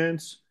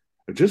defense.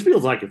 It just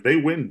feels like if they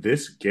win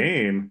this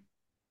game,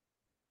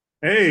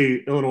 A,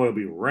 Illinois will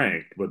be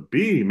ranked, but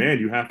B, man,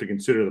 you have to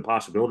consider the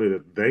possibility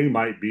that they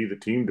might be the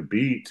team to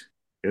beat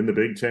in the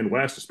Big Ten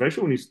West,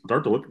 especially when you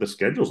start to look at the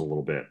schedules a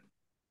little bit.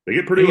 They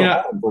get Purdue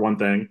at home, for one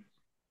thing.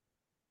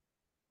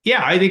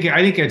 Yeah, I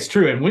think that's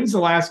true. And when's the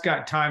last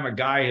time a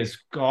guy has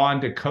gone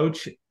to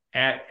coach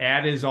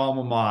at his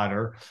alma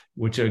mater,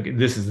 which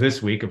this is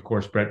this week, of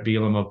course, Brett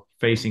Bielema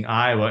facing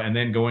Iowa, and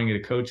then going to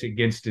coach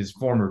against his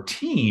former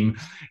team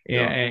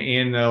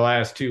in the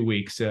last 2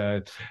 weeks.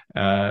 I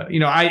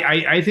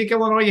think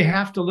Illinois, you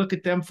have to look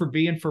at them for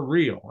being for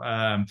real.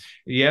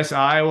 Yes,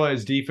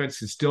 Iowa's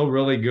defense is still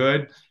really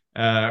good.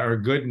 Are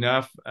good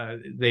enough.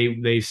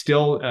 They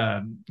still,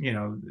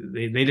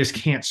 they just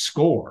can't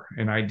score.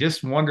 And I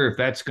just wonder if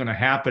that's going to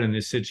happen in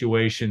this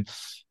situation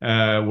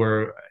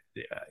where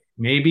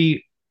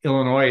maybe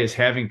Illinois is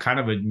having kind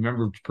of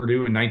remember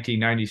Purdue in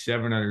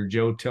 1997 under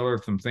Joe Tiller,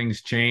 some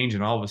things change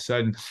and all of a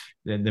sudden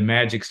the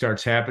magic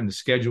starts happening. The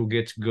schedule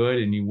gets good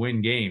and you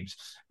win games.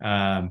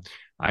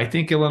 I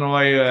think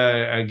Illinois,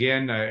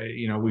 again,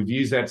 we've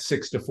used that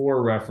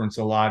 6-4 reference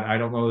a lot. I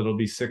don't know that it'll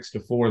be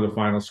 6-4, the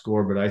final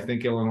score, but I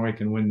think Illinois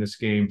can win this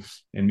game,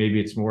 and maybe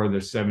it's more of the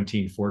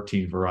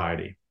 17-14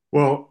 variety.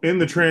 Well, in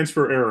the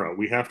transfer era,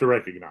 we have to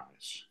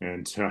recognize,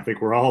 and I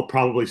think we're all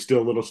probably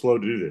still a little slow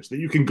to do this, that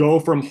you can go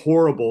from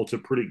horrible to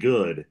pretty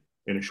good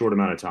in a short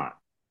amount of time.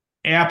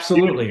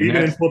 Absolutely.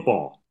 Even in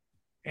football.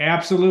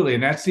 Absolutely.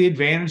 And that's the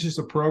advantages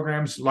of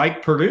programs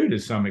like Purdue to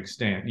some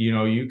extent.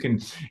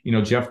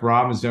 Jeff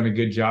Brom has done a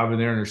good job in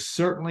there. And there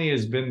certainly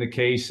has been the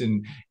case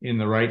in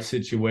the right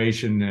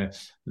situation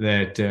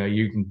that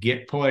you can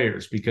get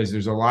players, because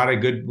there's a lot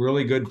of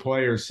really good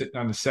players sitting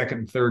on the second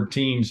and third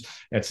teams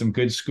at some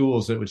good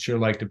schools that would sure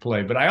like to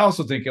play. But I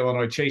also think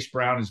Illinois, Chase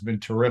Brown has been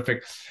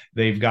terrific.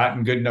 They've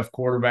gotten good enough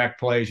quarterback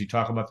plays. You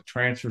talk about the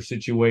transfer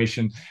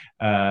situation.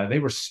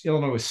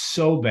 Illinois was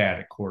so bad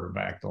at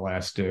quarterback the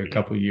last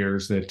couple of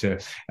years that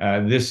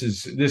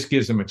this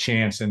gives them a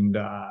chance. And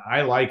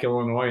I like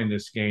Illinois in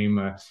this game.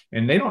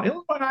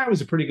 Illinois and Iowa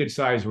was a pretty good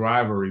sized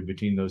rivalry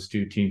between those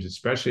two teams,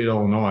 especially at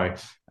Illinois.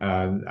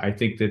 I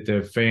think that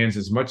the fans,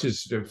 as much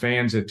as the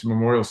fans at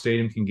Memorial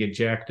Stadium can get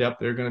jacked up,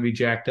 they're going to be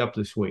jacked up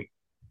this week.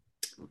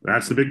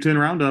 That's the Big Ten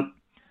Roundup.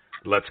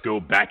 Let's go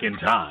back in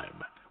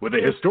time with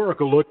a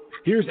historical look.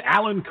 Here's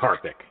Alan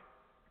Karthik.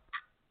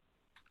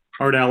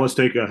 All right, Al, let's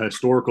take a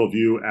historical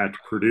view at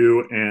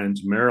Purdue and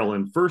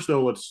Maryland. First,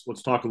 though, let's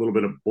talk a little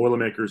bit of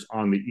Boilermakers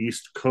on the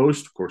East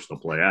Coast. Of course, they'll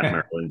play at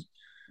Maryland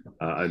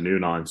at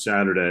noon on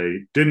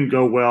Saturday. Didn't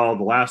go well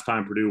the last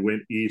time Purdue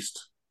went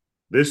east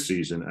this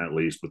season, at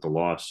least, with the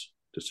loss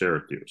to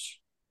Syracuse.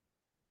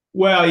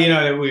 Well,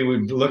 we were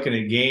looking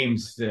at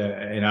games,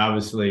 and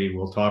obviously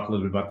we'll talk a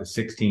little bit about the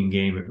 16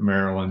 game at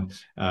Maryland,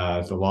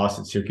 the loss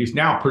at Syracuse.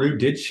 Now, Purdue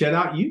did shut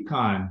out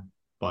UConn,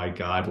 by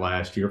God,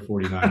 last year,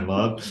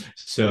 49-love.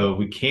 So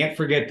we can't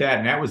forget that.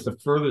 And that was the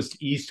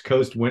furthest East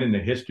Coast win in the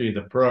history of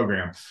the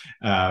program.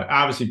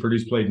 Obviously,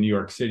 Purdue's played New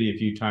York City a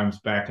few times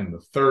back in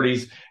the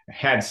 30s,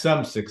 had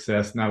some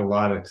success, not a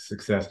lot of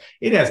success.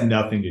 It has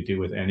nothing to do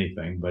with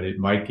anything, but it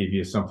might give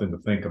you something to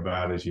think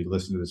about as you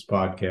listen to this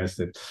podcast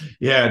that,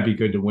 it'd be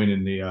good to win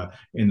in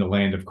the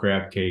land of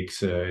crab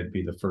cakes. It'd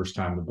be the first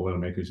time the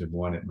Boilermakers have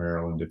won at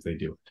Maryland if they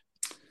do it.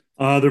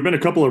 There have been a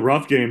couple of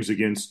rough games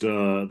against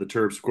the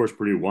Terps. Of course,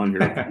 Purdue won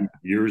here a few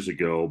years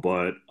ago,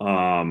 but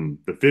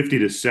the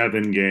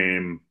 50-7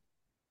 game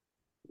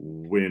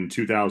in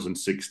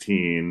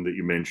 2016 that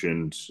you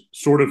mentioned,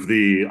 sort of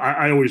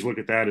I always look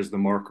at that as the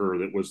marker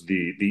that was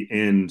the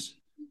end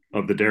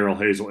of the Daryl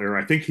Hazel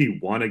era. I think he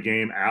won a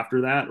game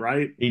after that,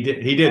 right? He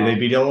did. They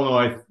beat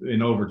Illinois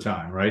in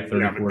overtime, right?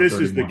 Yeah, but this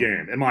is the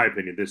game. In my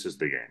opinion, this is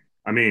the game.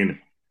 I mean,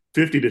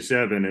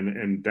 50-7,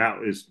 and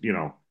that is,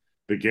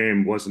 the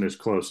game wasn't as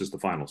close as the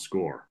final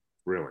score,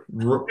 really.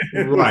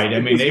 Right.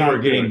 I mean, they were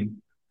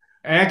getting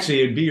 –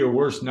 actually, it'd be your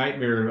worst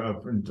nightmare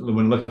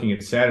when looking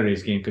at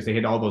Saturday's game, because they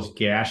had all those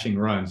gashing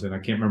runs. And I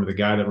can't remember the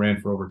guy that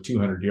ran for over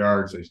 200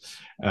 yards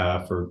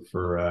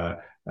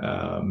for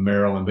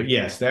Maryland. But,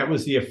 yes, that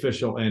was the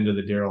official end of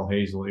the Daryl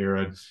Hazel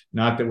era.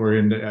 Not that we're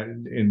in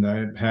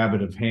the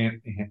habit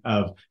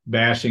of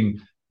bashing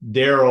 –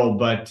 Daryl,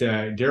 but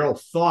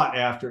Daryl thought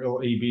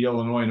after he beat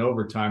Illinois in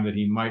overtime that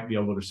he might be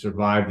able to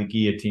survive the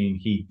guillotine.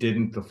 He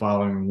didn't the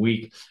following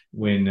week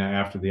when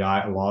after the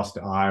loss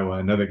to Iowa,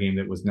 another game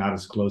that was not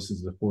as close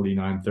as the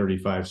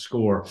 49-35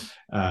 score,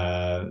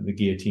 the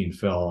guillotine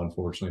fell,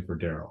 unfortunately, for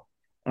Daryl.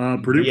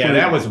 Purdue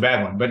that was a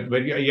bad one.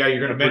 But you're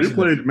going to mention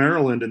Purdue played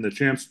Maryland in the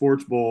Champs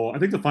Sports Bowl. I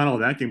think the final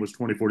of that game was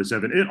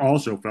 24-7. It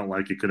also felt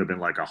like it could have been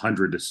like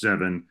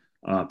 100-7.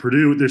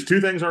 Purdue, there's two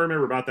things I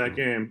remember about that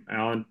game,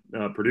 Alan.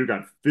 Purdue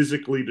got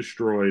physically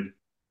destroyed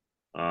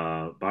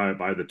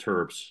by the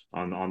Terps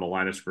on the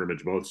line of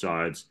scrimmage, both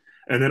sides.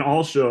 And then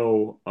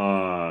also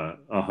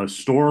a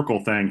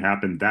historical thing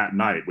happened that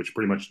night, which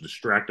pretty much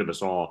distracted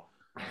us all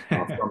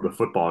from the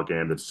football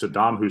game, that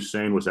Saddam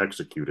Hussein was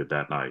executed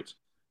that night.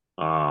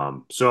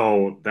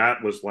 So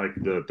that was like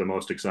the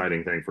most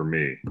exciting thing for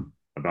me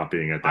about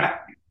being at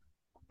that.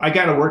 I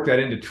got to work that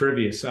into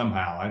trivia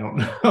somehow. I don't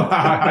know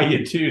how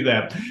you do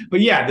that.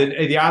 But yeah,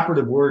 the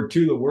operative word,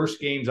 two of the worst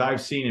games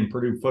I've seen in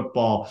Purdue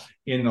football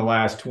in the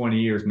last 20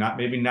 years,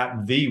 maybe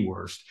not the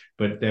worst,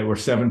 but there were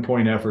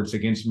 7-point efforts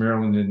against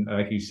Maryland, in,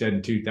 like you said,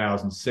 in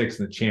 2006,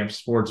 in the Champs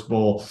Sports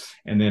Bowl.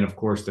 And then, of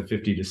course, the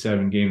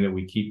 50-7 game that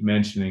we keep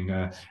mentioning,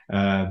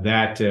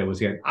 that was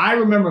good. I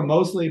remember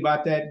mostly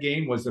about that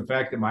game was the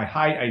fact that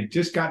I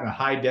just gotten a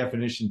high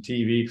definition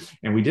TV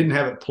and we didn't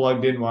have it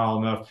plugged in well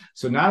enough.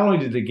 So not only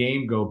did the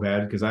game go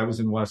bad because I was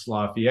in West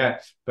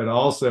Lafayette, but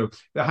also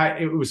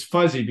it was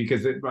fuzzy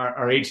because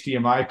our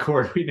HDMI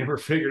cord, we never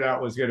figured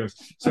out was good.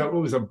 So it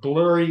was a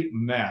blurry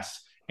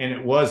mess. And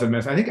it was a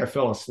mess. I think I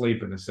fell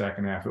asleep in the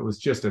second half. It was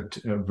just a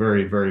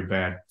very, very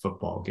bad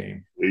football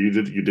game. You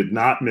did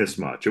not miss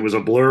much. It was a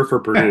blur for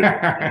Purdue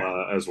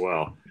as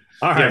well.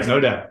 All right. Yeah, no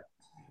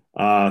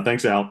doubt.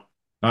 Thanks, Al. All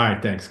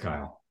right. Thanks,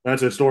 Kyle.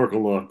 That's a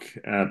historical look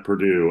at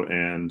Purdue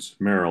and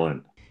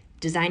Maryland.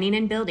 Designing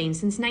and building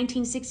since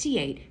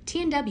 1968,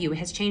 T&W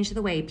has changed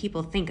the way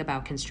people think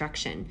about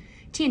construction.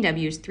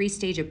 T&W's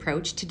three-stage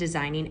approach to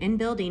designing and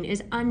building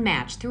is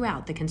unmatched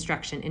throughout the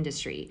construction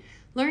industry.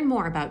 Learn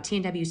more about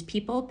T&W's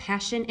people,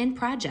 passion, and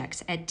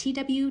projects at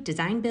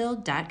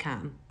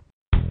twdesignbuild.com.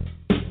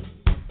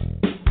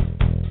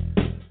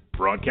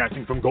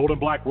 Broadcasting from Gold and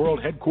Black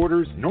World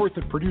headquarters north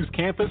of Purdue's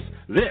campus,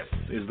 this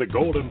is the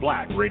Gold and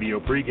Black Radio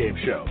Pregame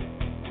Show.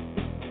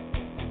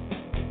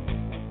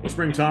 Let's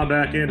bring Tom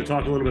back in to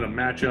talk a little bit of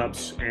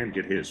matchups and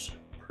get his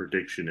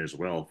prediction as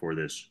well for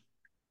this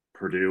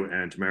Purdue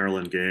and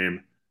Maryland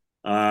game.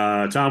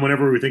 Tom,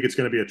 whenever we think it's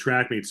going to be a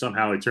track meet,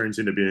 somehow it turns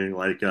into being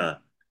like a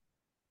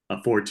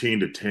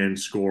 14-10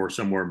 score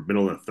somewhere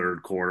middle of the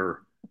third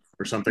quarter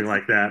or something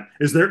like that.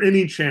 Is there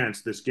any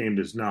chance this game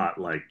does not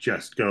like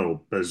just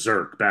go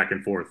berserk back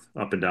and forth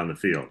up and down the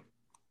field?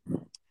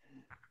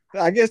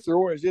 I guess there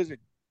always is a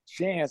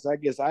chance. I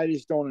guess I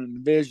just don't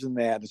envision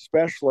that,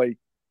 especially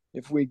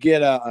if we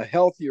get a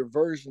healthier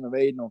version of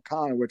Aiden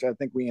O'Connor, which I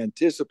think we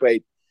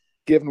anticipate,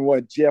 given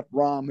what Jeff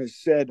Brom has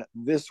said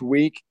this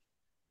week.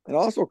 And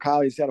also,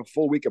 Kylie's had a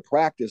full week of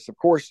practice. Of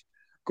course,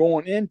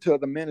 going into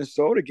the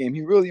Minnesota game,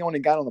 he really only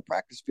got on the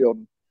practice field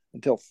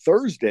until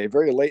Thursday,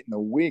 very late in the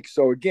week.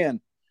 So,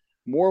 again,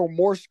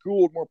 more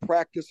schooled, more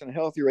practice, and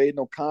healthier Aiden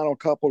O'Connell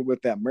coupled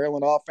with that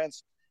Maryland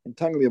offense and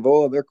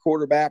Tagovailoa, their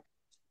quarterback.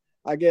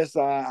 I guess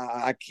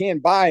I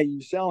can't buy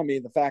you selling me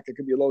the fact it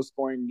could be a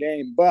low-scoring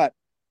game, but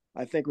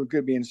I think we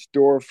could be in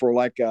store for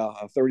like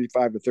a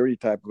 35-30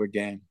 type of a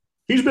game.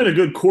 He's been a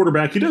good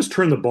quarterback. He does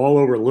turn the ball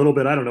over a little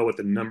bit. I don't know what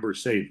the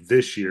numbers say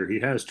this year. He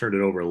has turned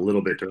it over a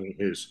little bit during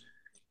his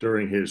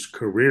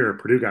career.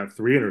 Purdue got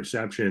 3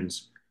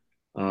 interceptions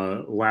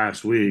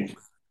last week.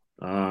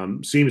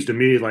 Seems to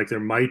me like there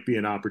might be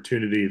an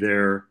opportunity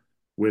there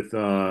with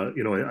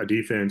a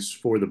defense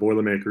for the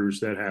Boilermakers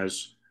that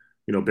has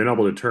been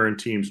able to turn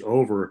teams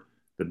over,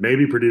 that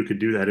maybe Purdue could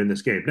do that in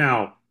this game.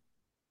 Now,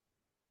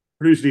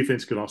 Purdue's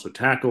defense could also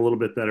tackle a little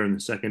bit better in the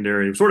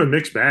secondary. It was sort of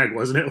mixed bag,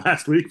 wasn't it,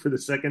 last week for the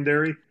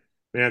secondary?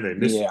 Man, they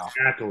missed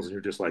tackles, and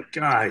you're just like,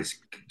 guys,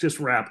 just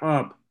wrap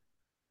up,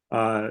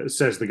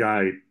 says the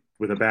guy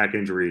with a back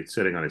injury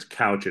sitting on his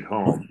couch at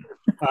home.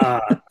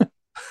 But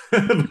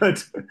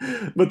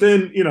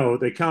then,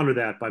 they counter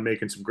that by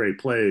making some great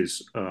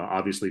plays,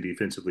 obviously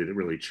defensively, that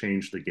really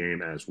changed the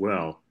game as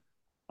well.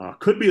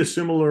 Could be a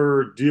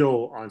similar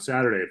deal on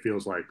Saturday, it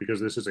feels like, because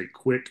this is a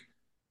quick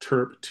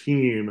Terp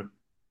team,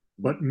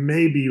 but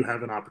maybe you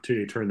have an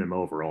opportunity to turn them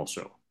over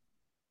also.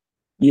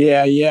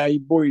 Yeah.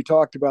 Boy, you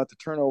talked about the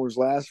turnovers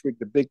last week.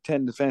 The Big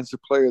Ten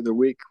Defensive Player of the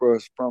Week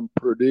was from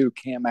Purdue,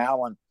 Cam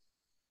Allen,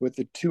 with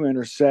the 2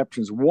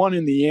 interceptions. One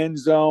in the end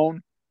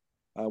zone,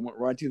 went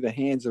right through the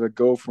hands of a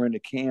gopher into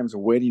Cam's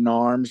waiting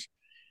arms.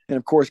 And,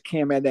 of course,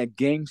 Cam had that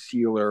game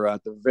sealer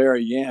at the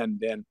very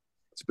end. And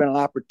it's been an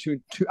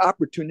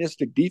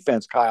opportunistic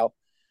defense, Kyle.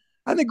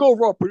 I think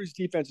overall Purdue's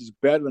defense is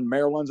better than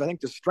Maryland's. I think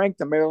the strength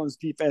of Maryland's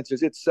defense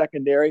is its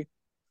secondary.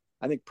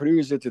 I think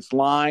Purdue's is its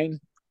line,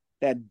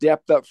 that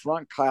depth up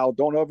front, Kyle.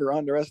 Don't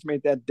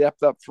underestimate that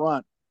depth up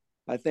front.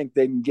 I think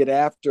they can get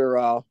after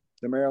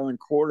the Maryland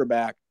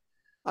quarterback.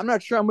 I'm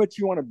not sure how much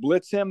you want to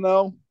blitz him,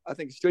 though. I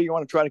think still you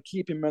want to try to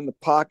keep him in the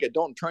pocket.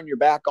 Don't turn your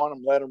back on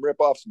him. Let him rip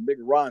off some big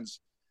runs.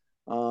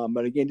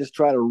 But, again, just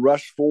try to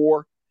rush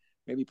 4.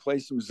 Maybe play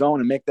some zone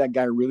and make that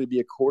guy really be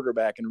a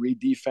quarterback and read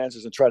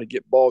defenses and try to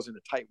get balls into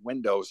tight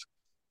windows.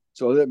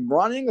 So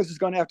Ron English is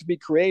going to have to be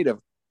creative.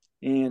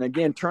 And,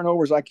 again,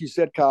 turnovers, like you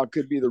said, Kyle,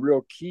 could be the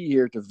real key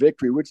here to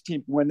victory. Which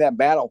team can win that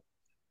battle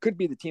could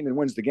be the team that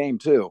wins the game,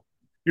 too.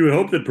 You would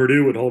hope that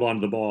Purdue would hold on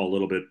to the ball a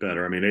little bit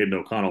better. I mean, Aiden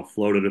O'Connell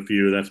floated a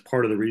few. That's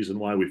part of the reason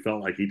why we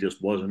felt like he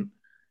just wasn't,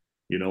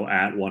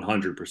 at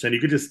 100%.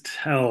 You could just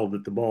tell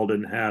that the ball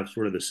didn't have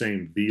sort of the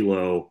same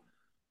velo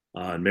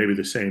and maybe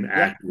the same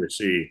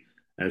accuracy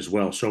as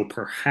well. So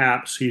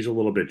perhaps he's a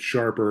little bit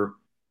sharper.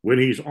 When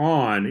he's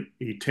on,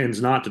 he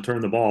tends not to turn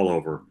the ball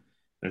over.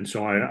 And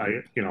so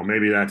I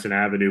maybe that's an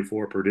avenue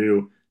for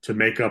Purdue to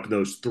make up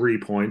those 3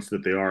 points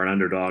that they are an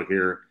underdog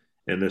here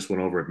in this one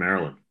over at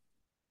Maryland.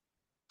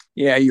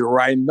 Yeah, you're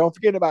right. And don't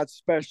forget about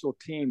special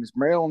teams.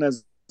 Maryland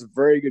has a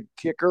very good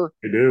kicker.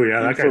 They do,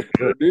 yeah. That guy's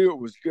good. Purdue, it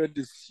was good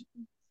to see.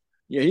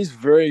 Yeah, he's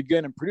very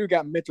good. And Purdue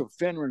got Mitchell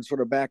Finran sort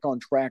of back on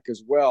track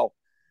as well.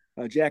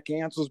 Jack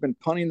Ansell's been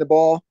punting the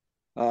ball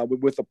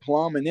with a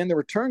plum. And then the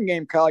return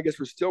game, Kyle, I guess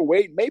we're still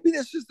waiting. Maybe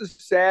this is the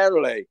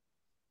Saturday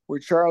where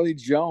Charlie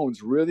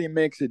Jones really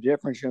makes a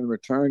difference in the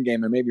return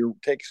game and maybe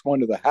takes one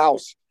to the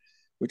house,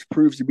 which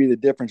proves to be the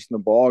difference in the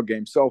ball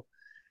game. So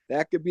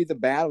that could be the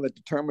battle that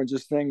determines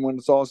this thing when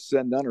it's all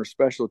said and done, or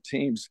special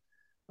teams.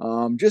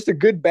 Just a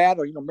good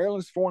battle.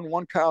 Maryland's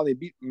 4-1, Kyle. They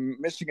beat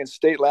Michigan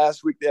State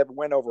last week. They have a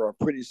win over a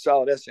pretty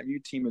solid SMU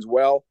team as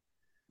well.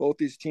 Both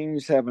these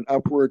teams have an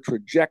upward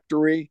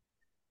trajectory.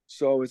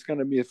 So it's going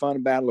to be a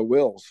fun battle of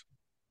wills.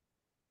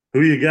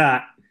 Who you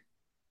got?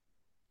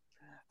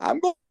 I'm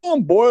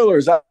going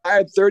Boilers. I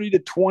had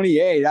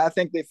 30-28. I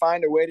think they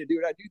find a way to do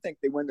it. I do think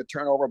they win the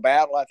turnover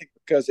battle. I think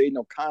because Aiden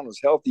O'Connell is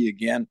healthy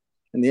again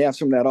and they have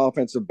some of that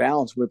offensive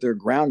balance with their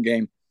ground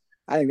game.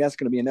 I think that's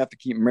going to be enough to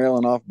keep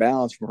Maryland off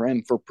balance for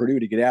Purdue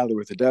to get out of there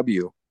with a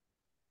W.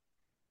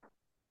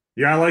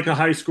 Yeah, I like a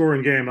high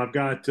scoring game. I've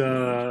got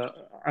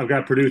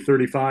Purdue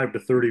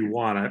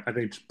 35-31. I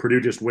think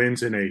Purdue just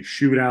wins in a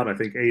shootout. I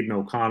think Aiden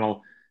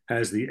O'Connell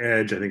has the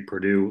edge. I think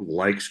Purdue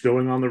likes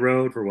going on the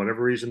road for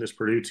whatever reason. This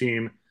Purdue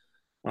team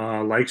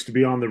likes to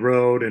be on the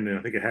road, and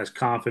I think it has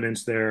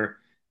confidence there.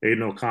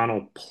 Aiden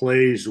O'Connell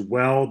plays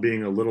well,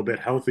 being a little bit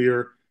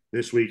healthier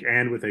this week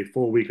and with a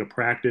full week of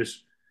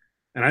practice.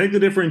 And I think the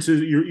difference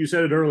is, you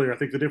said it earlier, I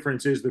think the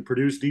difference is that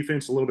Purdue's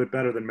defense is a little bit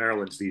better than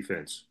Maryland's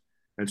defense.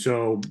 And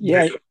so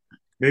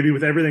maybe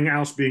with everything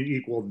else being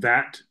equal,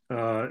 that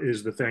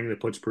is the thing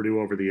that puts Purdue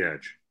over the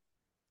edge.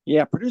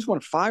 Yeah, Purdue's won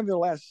 5 of their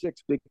last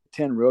 6 Big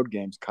Ten road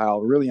games, Kyle.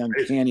 Really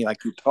uncanny,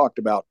 like you talked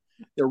about.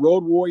 They're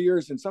road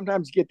warriors, and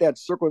sometimes you get that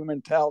circle of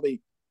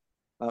mentality.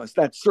 It's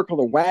that circle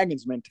of the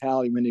wagons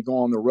mentality when they go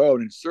on the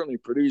road, and certainly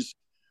Purdue's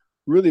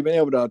really been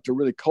able to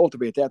really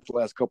cultivate that for the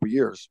last couple of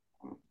years.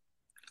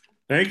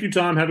 Thank you,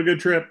 Tom. Have a good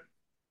trip.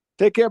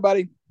 Take care,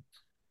 buddy.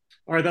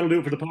 All right, that'll do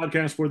it for the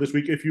podcast for this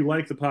week. If you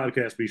like the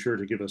podcast, be sure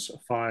to give us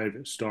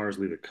 5 stars,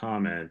 leave a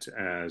comment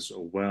as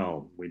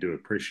well. We do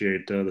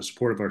appreciate the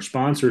support of our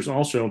sponsors.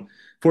 Also,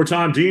 for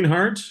Tom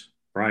Dienhart,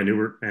 Brian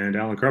Newbert, and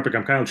Alan Karpick,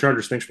 I'm Kyle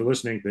Charters. Thanks for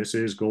listening. This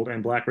is Gold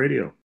and Black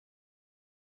Radio.